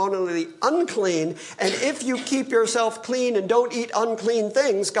ceremonially unclean. And if you keep yourself clean and don't eat unclean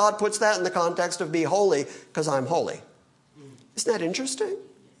things, God puts that in the context of be holy because I'm holy. Isn't that interesting?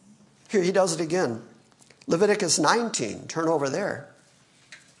 Here he does it again. Leviticus 19, turn over there.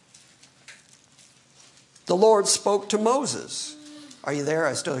 The Lord spoke to Moses. Are you there?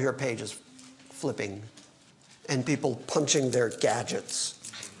 I still hear pages flipping and people punching their gadgets.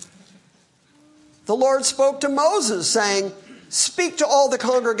 The Lord spoke to Moses, saying, speak to all the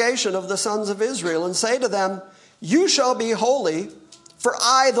congregation of the sons of Israel and say to them, you shall be holy, for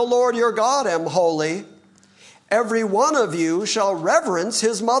I, the Lord your God, am holy. Every one of you shall reverence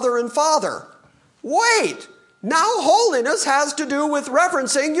his mother and father. Wait, now holiness has to do with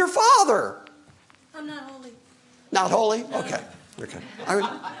reverencing your father. I'm not holy. Not holy? Okay.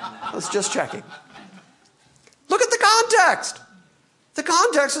 I was just checking. Look at the context. The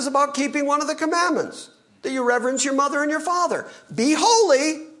context is about keeping one of the commandments, that you reverence your mother and your father. Be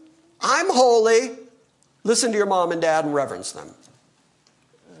holy. I'm holy. Listen to your mom and dad and reverence them.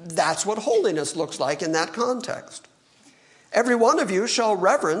 That's what holiness looks like in that context. Every one of you shall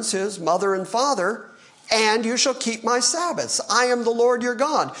reverence his mother and father, and you shall keep my Sabbaths. I am the Lord your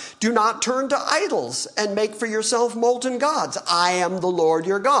God. Do not turn to idols and make for yourself molten gods. I am the Lord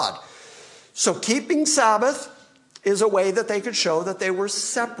your God. So keeping Sabbath is a way that they could show that they were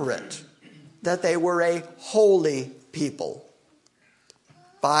separate, that they were a holy people.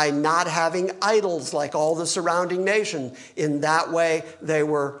 By not having idols like all the surrounding nation, in that way they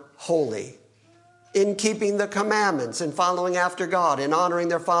were holy. In keeping the commandments and following after God and honoring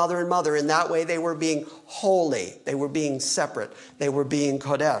their father and mother, in that way they were being holy. They were being separate. They were being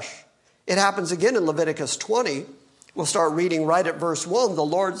Kodesh. It happens again in Leviticus 20. We'll start reading right at verse 1. The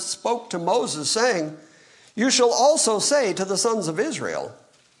Lord spoke to Moses, saying, you shall also say to the sons of Israel,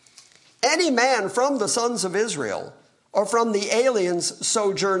 any man from the sons of Israel, or from the aliens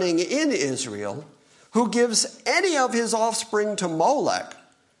sojourning in Israel, who gives any of his offspring to Molech,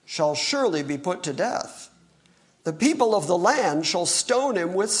 shall surely be put to death. The people of the land shall stone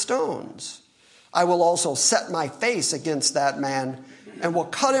him with stones. I will also set my face against that man, and will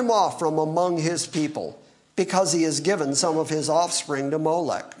cut him off from among his people, because he has given some of his offspring to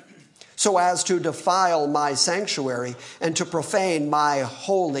Molech, so as to defile my sanctuary and to profane my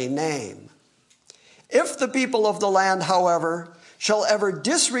holy name. If the people of the land, however, shall ever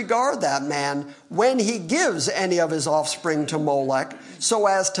disregard that man when he gives any of his offspring to Molech, so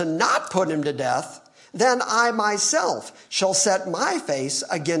as to not put him to death, then I myself shall set my face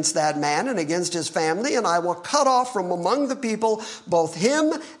against that man and against his family, and I will cut off from among the people both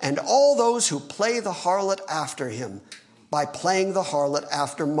him and all those who play the harlot after him, by playing the harlot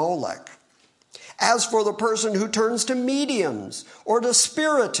after Molech. As for the person who turns to mediums or to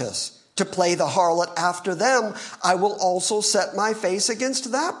spiritists to play the harlot after them, I will also set my face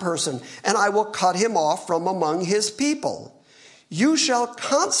against that person, and I will cut him off from among his people. You shall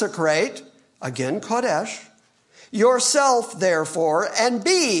consecrate, again Kodesh, yourself therefore, and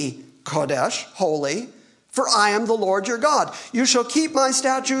be Kodesh, holy, for I am the Lord your God. You shall keep my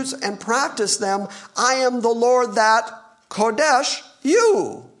statutes and practice them. I am the Lord that Kodesh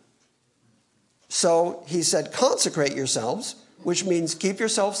you. So he said, consecrate yourselves, which means keep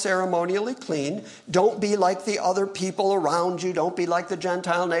yourself ceremonially clean. Don't be like the other people around you. Don't be like the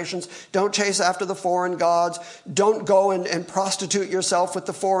Gentile nations. Don't chase after the foreign gods. Don't go and prostitute yourself with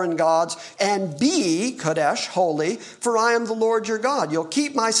the foreign gods. And be, Kodesh, holy, for I am the Lord your God. You'll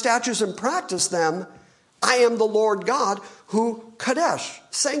keep my statutes and practice them. I am the Lord God who, Kodesh,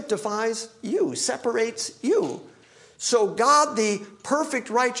 sanctifies you, separates you. So God, the perfect,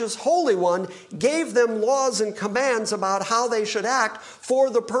 righteous, holy one, gave them laws and commands about how they should act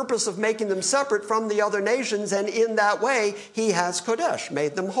for the purpose of making them separate from the other nations. And in that way, he has Kodesh,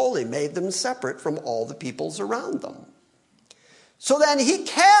 made them holy, made them separate from all the peoples around them. So then he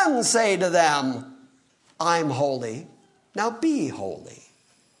can say to them, I'm holy, now be holy.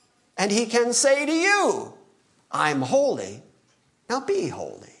 And he can say to you, I'm holy, now be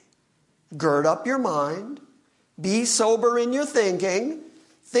holy. Gird up your mind. Be sober in your thinking.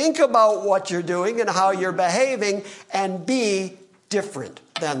 Think about what you're doing and how you're behaving, and be different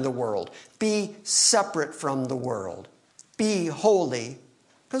than the world. Be separate from the world. Be holy,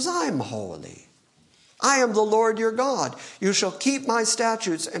 because I'm holy. I am the Lord your God. You shall keep my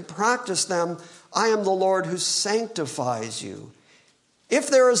statutes and practice them. I am the Lord who sanctifies you. If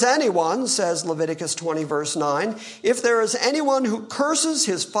there is anyone, says Leviticus 20, verse 9, if there is anyone who curses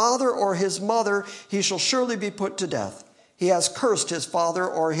his father or his mother, he shall surely be put to death. he has cursed his father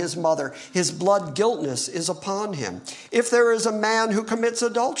or his mother. His blood guiltness is upon him. If there is a man who commits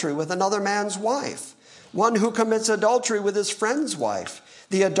adultery with another man's wife, one who commits adultery with his friend's wife,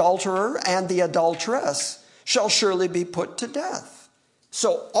 the adulterer and the adulteress shall surely be put to death.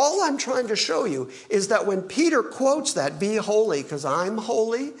 So all I'm trying to show you is that when Peter quotes that, be holy because I'm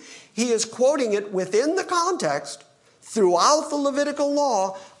holy, he is quoting it within the context throughout the Levitical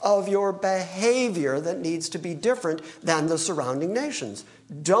law of your behavior that needs to be different than the surrounding nations.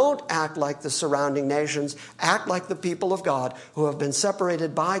 Don't act like the surrounding nations. Act like the people of God who have been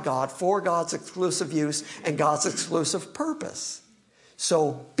separated by God for God's exclusive use and God's exclusive purpose.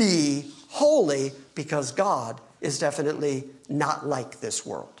 So be holy because God is definitely not like this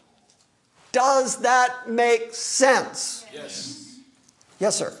world. Does that make sense? Yes.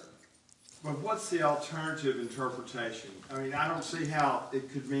 Yes, sir. But what's the alternative interpretation? I mean, I don't see how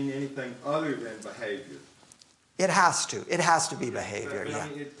it could mean anything other than behavior. It has to. It has to be behavior, But, yeah. I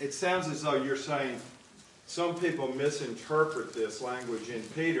mean, it sounds as though you're saying some people misinterpret this language in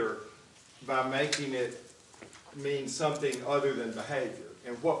Peter by making it mean something other than behavior.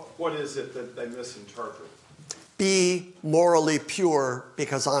 And what is it that they misinterpret? Be morally pure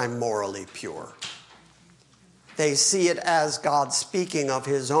because I'm morally pure. They see it as God speaking of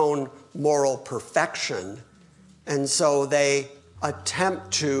his own moral perfection, and so they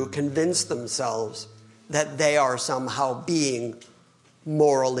attempt to convince themselves that they are somehow being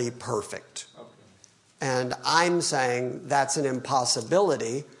morally perfect. Okay. And I'm saying that's an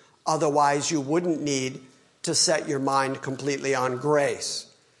impossibility. Otherwise, you wouldn't need to set your mind completely on grace.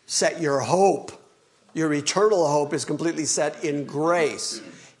 Set your hope. Your eternal hope is completely set in grace.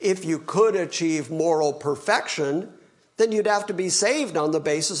 If you could achieve moral perfection, then you'd have to be saved on the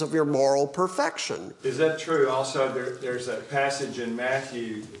basis of your moral perfection. Is that true? Also, there's a passage in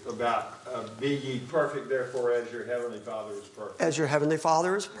Matthew about be ye perfect, therefore, as your heavenly Father is perfect. As your heavenly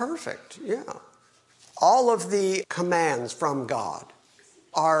Father is perfect, yeah. All of the commands from God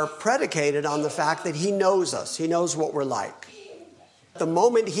are predicated on the fact that he knows us. He knows what we're like. The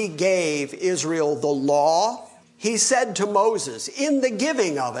moment he gave Israel the law, he said to Moses, in the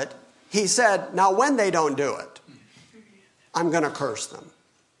giving of it, he said, now when they don't do it, I'm going to curse them.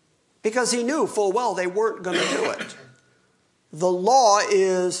 Because he knew full well they weren't going to do it. The law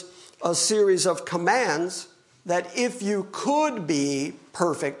is a series of commands that if you could be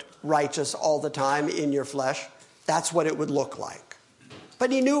perfect, righteous all the time in your flesh, that's what it would look like.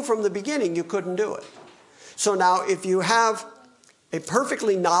 But he knew from the beginning you couldn't do it. So now if you have a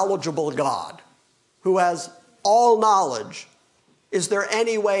perfectly knowledgeable God who has all knowledge, is there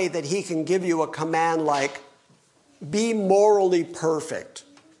any way that he can give you a command like, be morally perfect,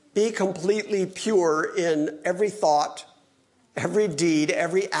 be completely pure in every thought, every deed,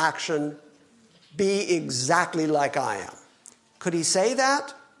 every action, be exactly like I am? Could he say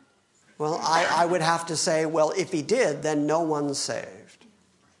that? Well, I would have to say, well, if he did, then no one's saved.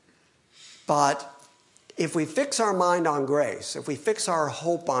 But if we fix our mind on grace, if we fix our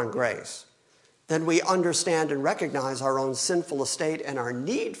hope on grace, then we understand and recognize our own sinful estate and our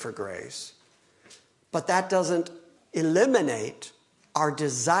need for grace. But that doesn't eliminate our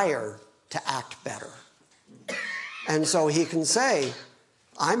desire to act better. And so he can say,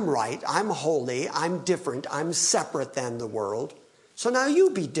 I'm right, I'm holy, I'm different, I'm separate than the world. So now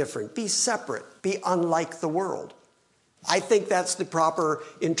you be different, be separate, be unlike the world. I think that's the proper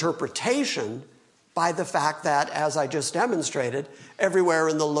interpretation by the fact that, as I just demonstrated, everywhere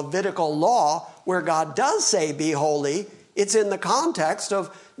in the Levitical law where God does say be holy, it's in the context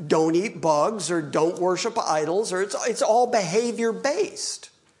of don't eat bugs or don't worship idols, or it's all behavior based.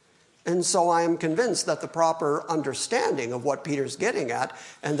 And so I am convinced that the proper understanding of what Peter's getting at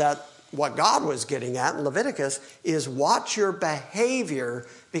and that what God was getting at in Leviticus is watch your behavior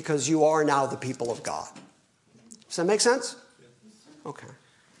because you are now the people of God. Does that make sense? Okay.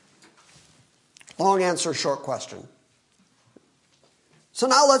 Long answer, short question. So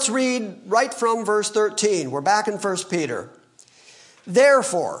now let's read right from verse 13. We're back in 1 Peter.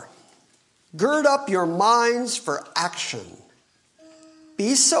 Therefore, gird up your minds for action.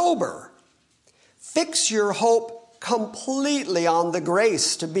 Be sober. Fix your hope completely on the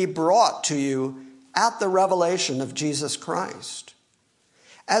grace to be brought to you at the revelation of Jesus Christ.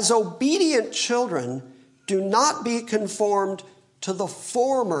 As obedient children, do not be conformed to the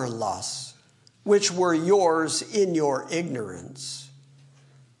former lusts, which were yours in your ignorance.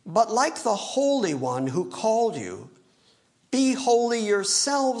 But like the Holy One who called you, be holy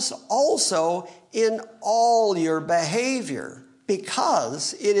yourselves also in all your behavior,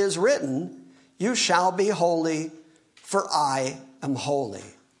 because it is written, you shall be holy, for I am holy.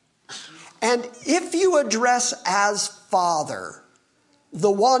 And if you address as Father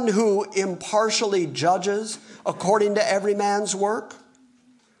the one who impartially judges according to every man's work,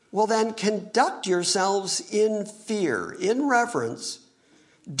 well then conduct yourselves in fear, in reverence,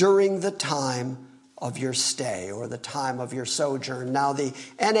 during the time of your stay or the time of your sojourn. Now the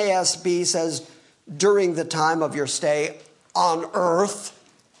NASB says during the time of your stay on earth.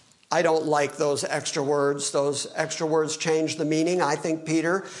 I don't like those extra words. Those extra words change the meaning. I think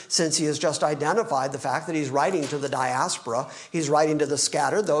Peter, since he has just identified the fact that he's writing to the diaspora, he's writing to the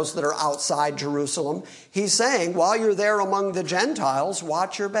scattered, those that are outside Jerusalem, he's saying, while you're there among the Gentiles,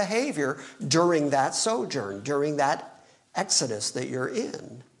 watch your behavior during that sojourn, during that exodus that you're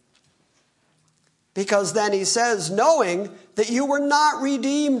in. Because then he says, knowing that you were not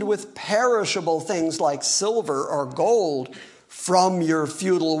redeemed with perishable things like silver or gold from your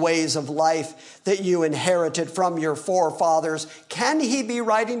feudal ways of life that you inherited from your forefathers. Can he be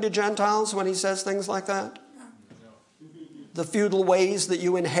writing to Gentiles when he says things like that? The feudal ways that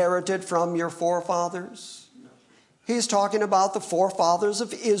you inherited from your forefathers? He's talking about the forefathers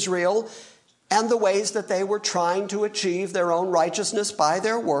of Israel and the ways that they were trying to achieve their own righteousness by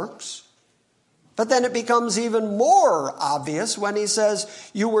their works. But then it becomes even more obvious when he says,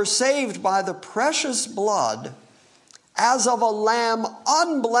 you were saved by the precious blood as of a lamb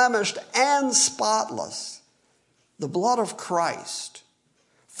unblemished and spotless, the blood of Christ.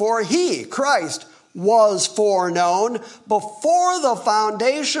 For he, Christ, was foreknown before the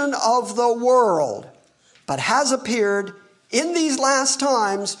foundation of the world, but has appeared in these last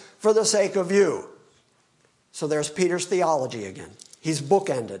times for the sake of you. So there's Peter's theology again. He's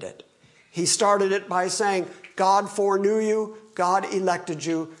bookended it. He started it by saying, God foreknew you, God elected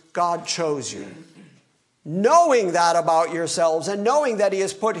you, God chose you. Knowing that about yourselves and knowing that he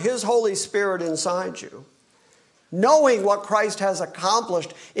has put his Holy Spirit inside you, knowing what Christ has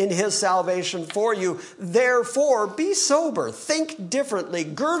accomplished in his salvation for you, therefore be sober, think differently,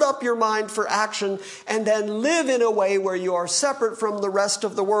 gird up your mind for action, and then live in a way where you are separate from the rest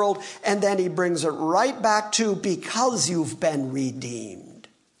of the world. And then he brings it right back to because you've been redeemed.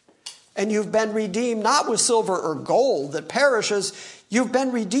 And you've been redeemed not with silver or gold that perishes. You've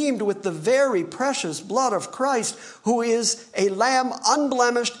been redeemed with the very precious blood of Christ, who is a lamb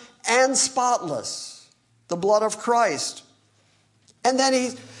unblemished and spotless. The blood of Christ. And then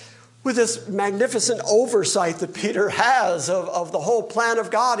he, with this magnificent oversight that Peter has of the whole plan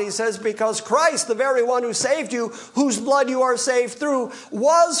of God, he says, because Christ, the very one who saved you, whose blood you are saved through,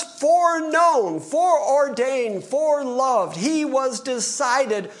 was foreknown, foreordained, foreloved. He was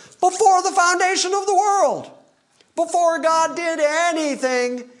decided before the foundation of the world. Before God did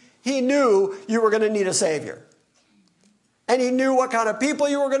anything, he knew you were going to need a Savior. And he knew what kind of people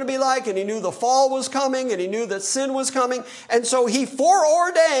you were going to be like, and he knew the fall was coming, and he knew that sin was coming. And so he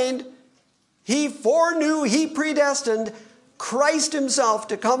foreordained, he foreknew, he predestined Christ himself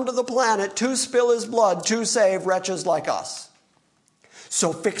to come to the planet to spill his blood to save wretches like us.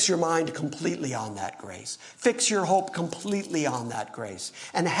 So fix your mind completely on that grace. Fix your hope completely on that grace.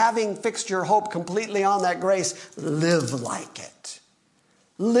 And having fixed your hope completely on that grace, live like it.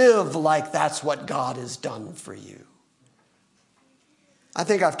 Live like that's what God has done for you. I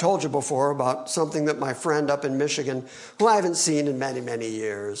think I've told you before about something that my friend up in Michigan, who I haven't seen in many, many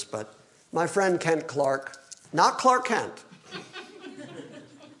years, but my friend Kent Clark, not Clark Kent,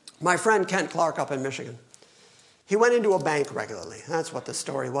 my friend Kent Clark up in Michigan, he went into a bank regularly. That's what the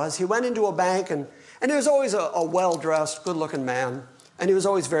story was. He went into a bank, and he was always a well-dressed, good-looking man, and he was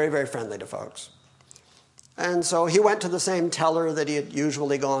always very, very friendly to folks. And so he went to the same teller that he had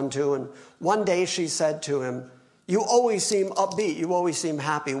usually gone to, and one day she said to him, "You always seem upbeat. You always seem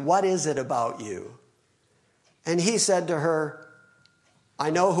happy. What is it about you?" And he said to her, "I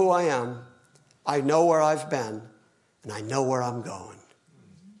know who I am. I know where I've been, and I know where I'm going."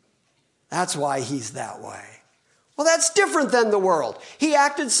 That's why he's that way. Well, that's different than the world. He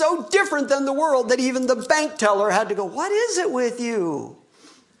acted so different than the world that even the bank teller had to go, "What is it with you?"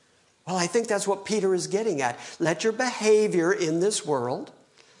 Well, I think that's what Peter is getting at. Let your behavior in this world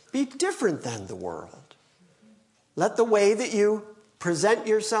be different than the world. Let the way that you present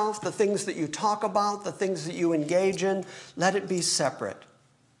yourself, the things that you talk about, the things that you engage in, let it be separate.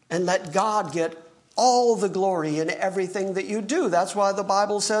 And let God get all the glory in everything that you do. That's why the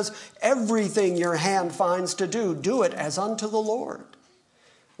Bible says, everything your hand finds to do, do it as unto the Lord.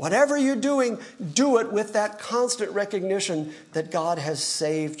 Whatever you're doing, do it with that constant recognition that God has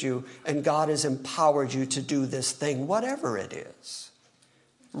saved you and God has empowered you to do this thing, whatever it is.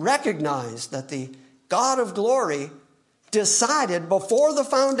 Recognize that the God of glory decided before the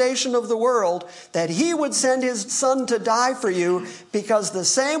foundation of the world that he would send his son to die for you, because the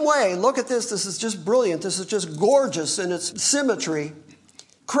same way, look at this is just brilliant, this is just gorgeous in its symmetry.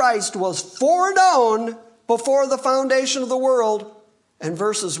 Christ was foreknown before the foundation of the world, and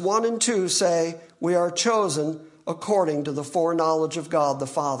verses 1 and 2 say, we are chosen according to the foreknowledge of God the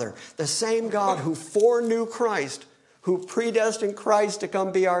Father. The same God who foreknew Christ, who predestined Christ to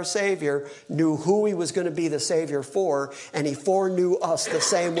come be our Savior, knew who he was going to be the Savior for, and he foreknew us the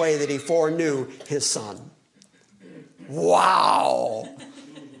same way that he foreknew his Son. Wow!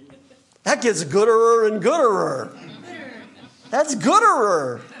 That gets gooderer and gooderer. That's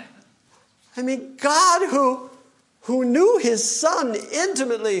gooderer. I mean, God who knew his Son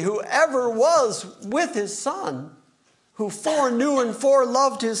intimately, who ever was with his Son, who foreknew and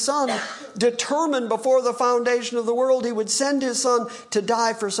foreloved his Son, determined before the foundation of the world he would send his Son to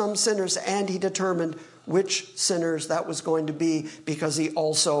die for some sinners, and he determined which sinners that was going to be because he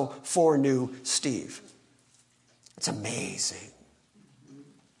also foreknew Steve. It's amazing.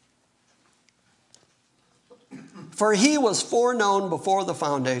 For he was foreknown before the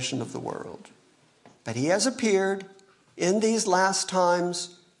foundation of the world, but he has appeared in these last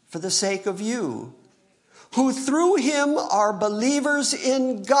times for the sake of you, who through him are believers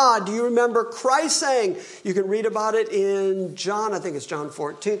in God. Do you remember Christ saying, you can read about it in John, I think it's John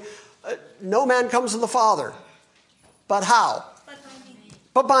 14, no man comes to the Father, but how?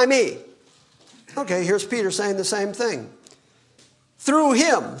 But by me. Okay, here's Peter saying the same thing. Through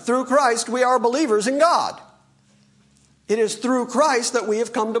him, through Christ, we are believers in God. It is through Christ that we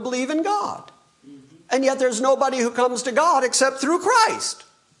have come to believe in God. And yet there's nobody who comes to God except through Christ.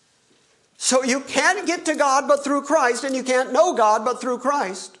 So you can't get to God but through Christ, and you can't know God but through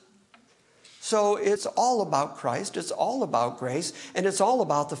Christ. So it's all about Christ, it's all about grace, and it's all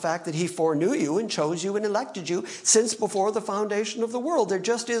about the fact that he foreknew you and chose you and elected you since before the foundation of the world. There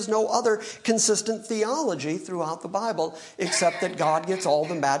just is no other consistent theology throughout the Bible except that God gets all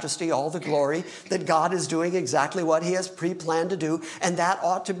the majesty, all the glory, that God is doing exactly what he has pre-planned to do, and that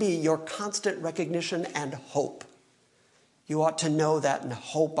ought to be your constant recognition and hope. You ought to know that and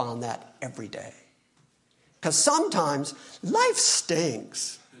hope on that every day. Because sometimes life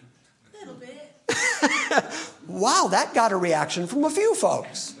stinks. A little bit. Wow, that got a reaction from a few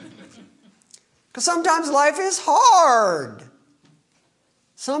folks. Because sometimes life is hard.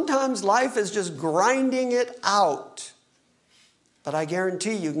 Sometimes life is just grinding it out. But I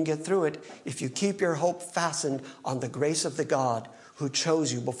guarantee you can get through it if you keep your hope fastened on the grace of the God who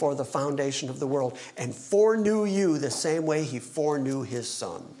chose you before the foundation of the world and foreknew you the same way he foreknew his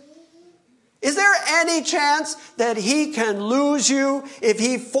Son. Is there any chance that he can lose you if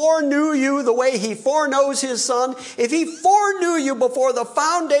he foreknew you the way he foreknows his Son? If he foreknew you before the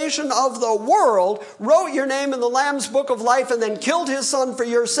foundation of the world, wrote your name in the Lamb's Book of Life, and then killed his Son for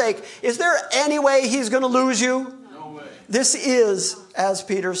your sake, is there any way he's going to lose you? No way. This is, as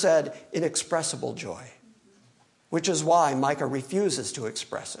Peter said, inexpressible joy, which is why Micah refuses to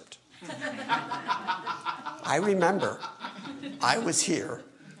express it. I remember. I was here.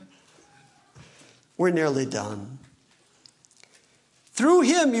 We're nearly done. Through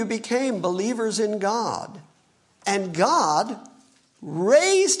him you became believers in God, and God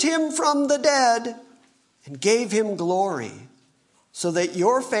raised him from the dead and gave him glory, so that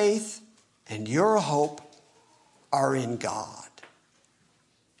your faith and your hope are in God.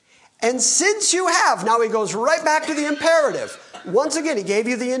 And since you have, now he goes right back to the imperative. Once again, he gave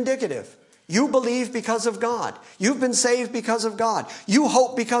you the indicative. You believe because of God. You've been saved because of God. You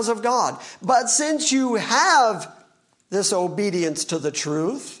hope because of God. But since you have this obedience to the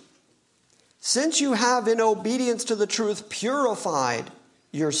truth, since you have in obedience to the truth purified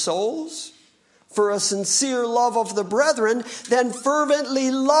your souls for a sincere love of the brethren, then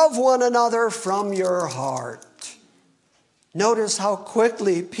fervently love one another from your heart. Notice how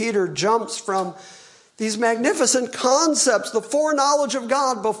quickly Peter jumps from these magnificent concepts, the foreknowledge of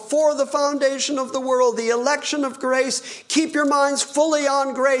God before the foundation of the world, the election of grace. Keep your minds fully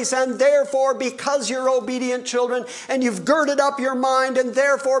on grace, and therefore, because you're obedient children, and you've girded up your mind, and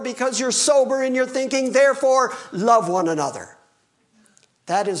therefore, because you're sober in your thinking, therefore, love one another.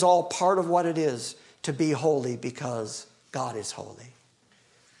 That is all part of what it is to be holy, because God is holy.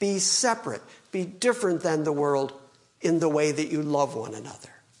 Be separate, be different than the world in the way that you love one another.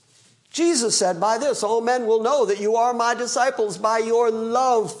 Jesus said, by this, all men will know that you are my disciples, by your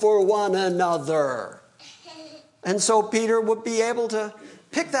love for one another. And so Peter would be able to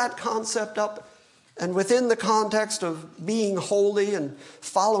pick that concept up, and within the context of being holy and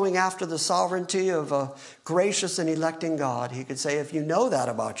following after the sovereignty of a gracious and electing God, he could say, if you know that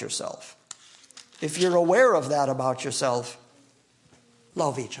about yourself, if you're aware of that about yourself,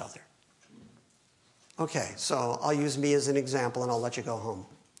 love each other. Okay, so I'll use me as an example and I'll let you go home.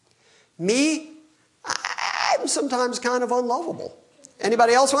 Me, I'm sometimes kind of unlovable.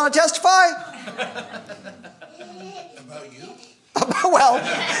 Anybody else want to testify? About you? Well,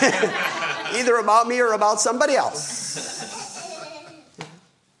 either about me or about somebody else.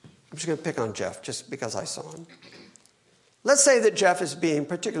 I'm just going to pick on Jeff just because I saw him. Let's say that Jeff is being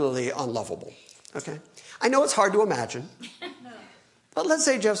particularly unlovable. Okay? I know it's hard to imagine, but let's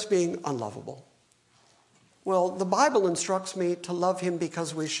say Jeff's being unlovable. Well, the Bible instructs me to love him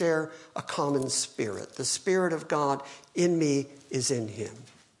because we share a common spirit. The Spirit of God in me is in him.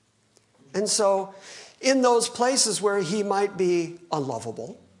 And so, in those places where he might be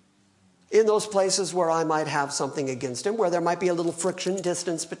unlovable, in those places where I might have something against him, where there might be a little friction,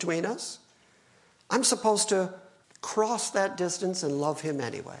 distance between us, I'm supposed to cross that distance and love him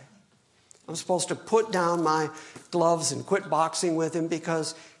anyway. I'm supposed to put down my gloves and quit boxing with him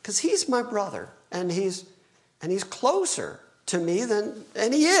because he's my brother, and he's closer to me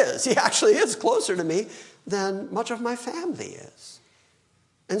and he is. He actually is closer to me than much of my family is.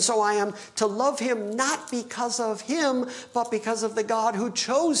 And so I am to love him not because of him, but because of the God who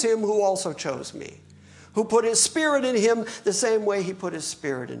chose him, who also chose me, who put his Spirit in him the same way he put his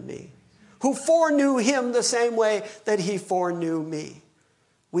Spirit in me, who foreknew him the same way that he foreknew me.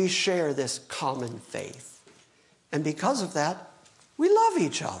 We share this common faith. And because of that, we love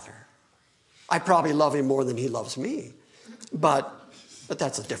each other. I probably love him more than he loves me, but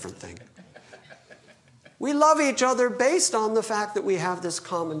that's a different thing. We love each other based on the fact that we have this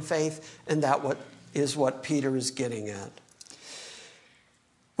common faith, and that is what Peter is getting at.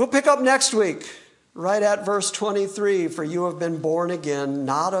 We'll pick up next week, right at verse 23. For you have been born again,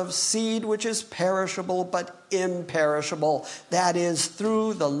 not of seed which is perishable, but imperishable. That is,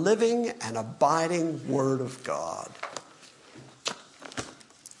 through the living and abiding Word of God.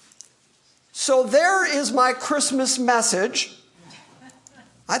 So there is my Christmas message.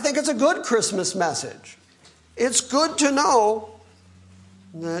 I think it's a good Christmas message. It's good to know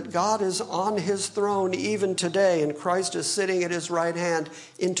that God is on his throne even today, and Christ is sitting at his right hand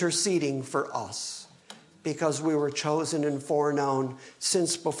interceding for us because we were chosen and foreknown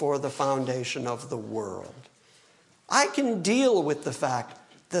since before the foundation of the world. I can deal with the fact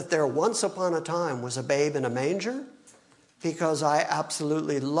that there once upon a time was a babe in a manger because I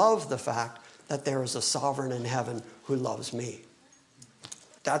absolutely love the fact that there is a sovereign in heaven who loves me.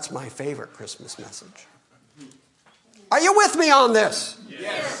 That's my favorite Christmas message. Are you with me on this?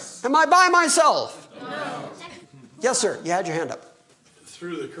 Yes. Am I by myself? No. Yes, sir. You had your hand up.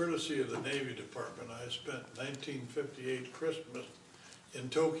 Through the courtesy of the Navy Department, I spent 1958 Christmas in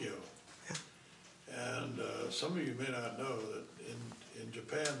Tokyo. And some of you may not know that in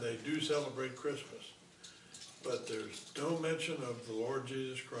Japan they do celebrate Christmas. But there's no mention of the Lord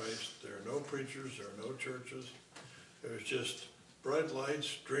Jesus Christ. There are no preachers, there are no churches. There's just bright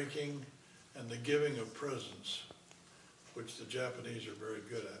lights, drinking, and the giving of presents, which the Japanese are very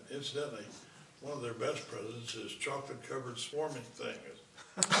good at. Incidentally, one of their best presents is chocolate-covered swarming things.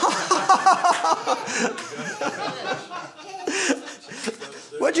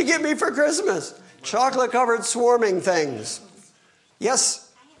 What'd you get me for Christmas? Chocolate-covered swarming things.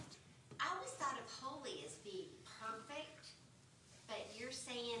 Yes? I always thought of holy as being perfect, but you're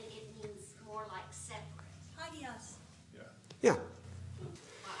saying it means more like separate. Yes. Yeah. Well,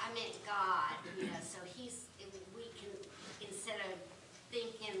 I meant God, so we can, instead of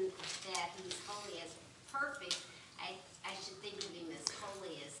thinking that he's holy as perfect, I should think of him as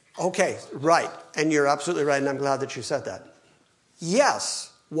holy as... Okay, right. And you're absolutely right, and I'm glad that you said that.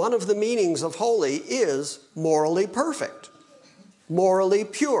 Yes, one of the meanings of holy is morally perfect, morally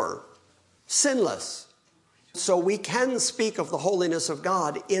pure, sinless. So we can speak of the holiness of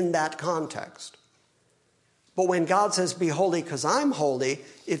God in that context. But when God says, be holy because I'm holy,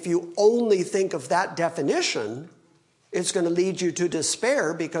 if you only think of that definition, it's going to lead you to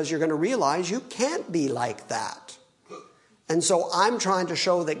despair because you're going to realize you can't be like that. And so I'm trying to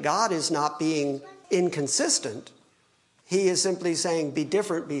show that God is not being inconsistent. He is simply saying, be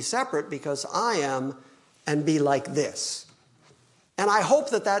different, be separate, because I am, and be like this. And I hope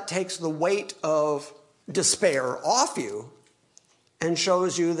that that takes the weight of despair off you and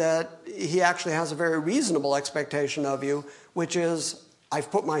shows you that he actually has a very reasonable expectation of you, which is,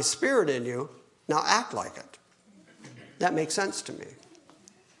 I've put my Spirit in you, now act like it. That makes sense to me.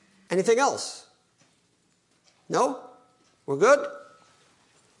 Anything else? No? We're good?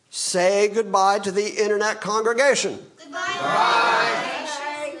 Say goodbye to the internet congregation. Goodbye.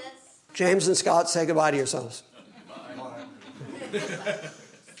 Bye. James and Scott, say goodbye to yourselves.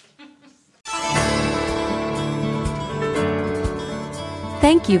 Bye.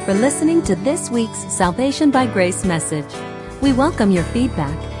 Thank you for listening to this week's Salvation by Grace message. We welcome your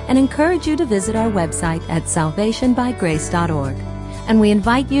feedback and encourage you to visit our website at salvationbygrace.org. And we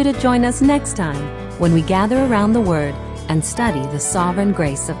invite you to join us next time when we gather around the Word and study the sovereign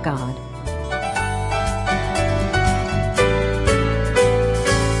grace of God.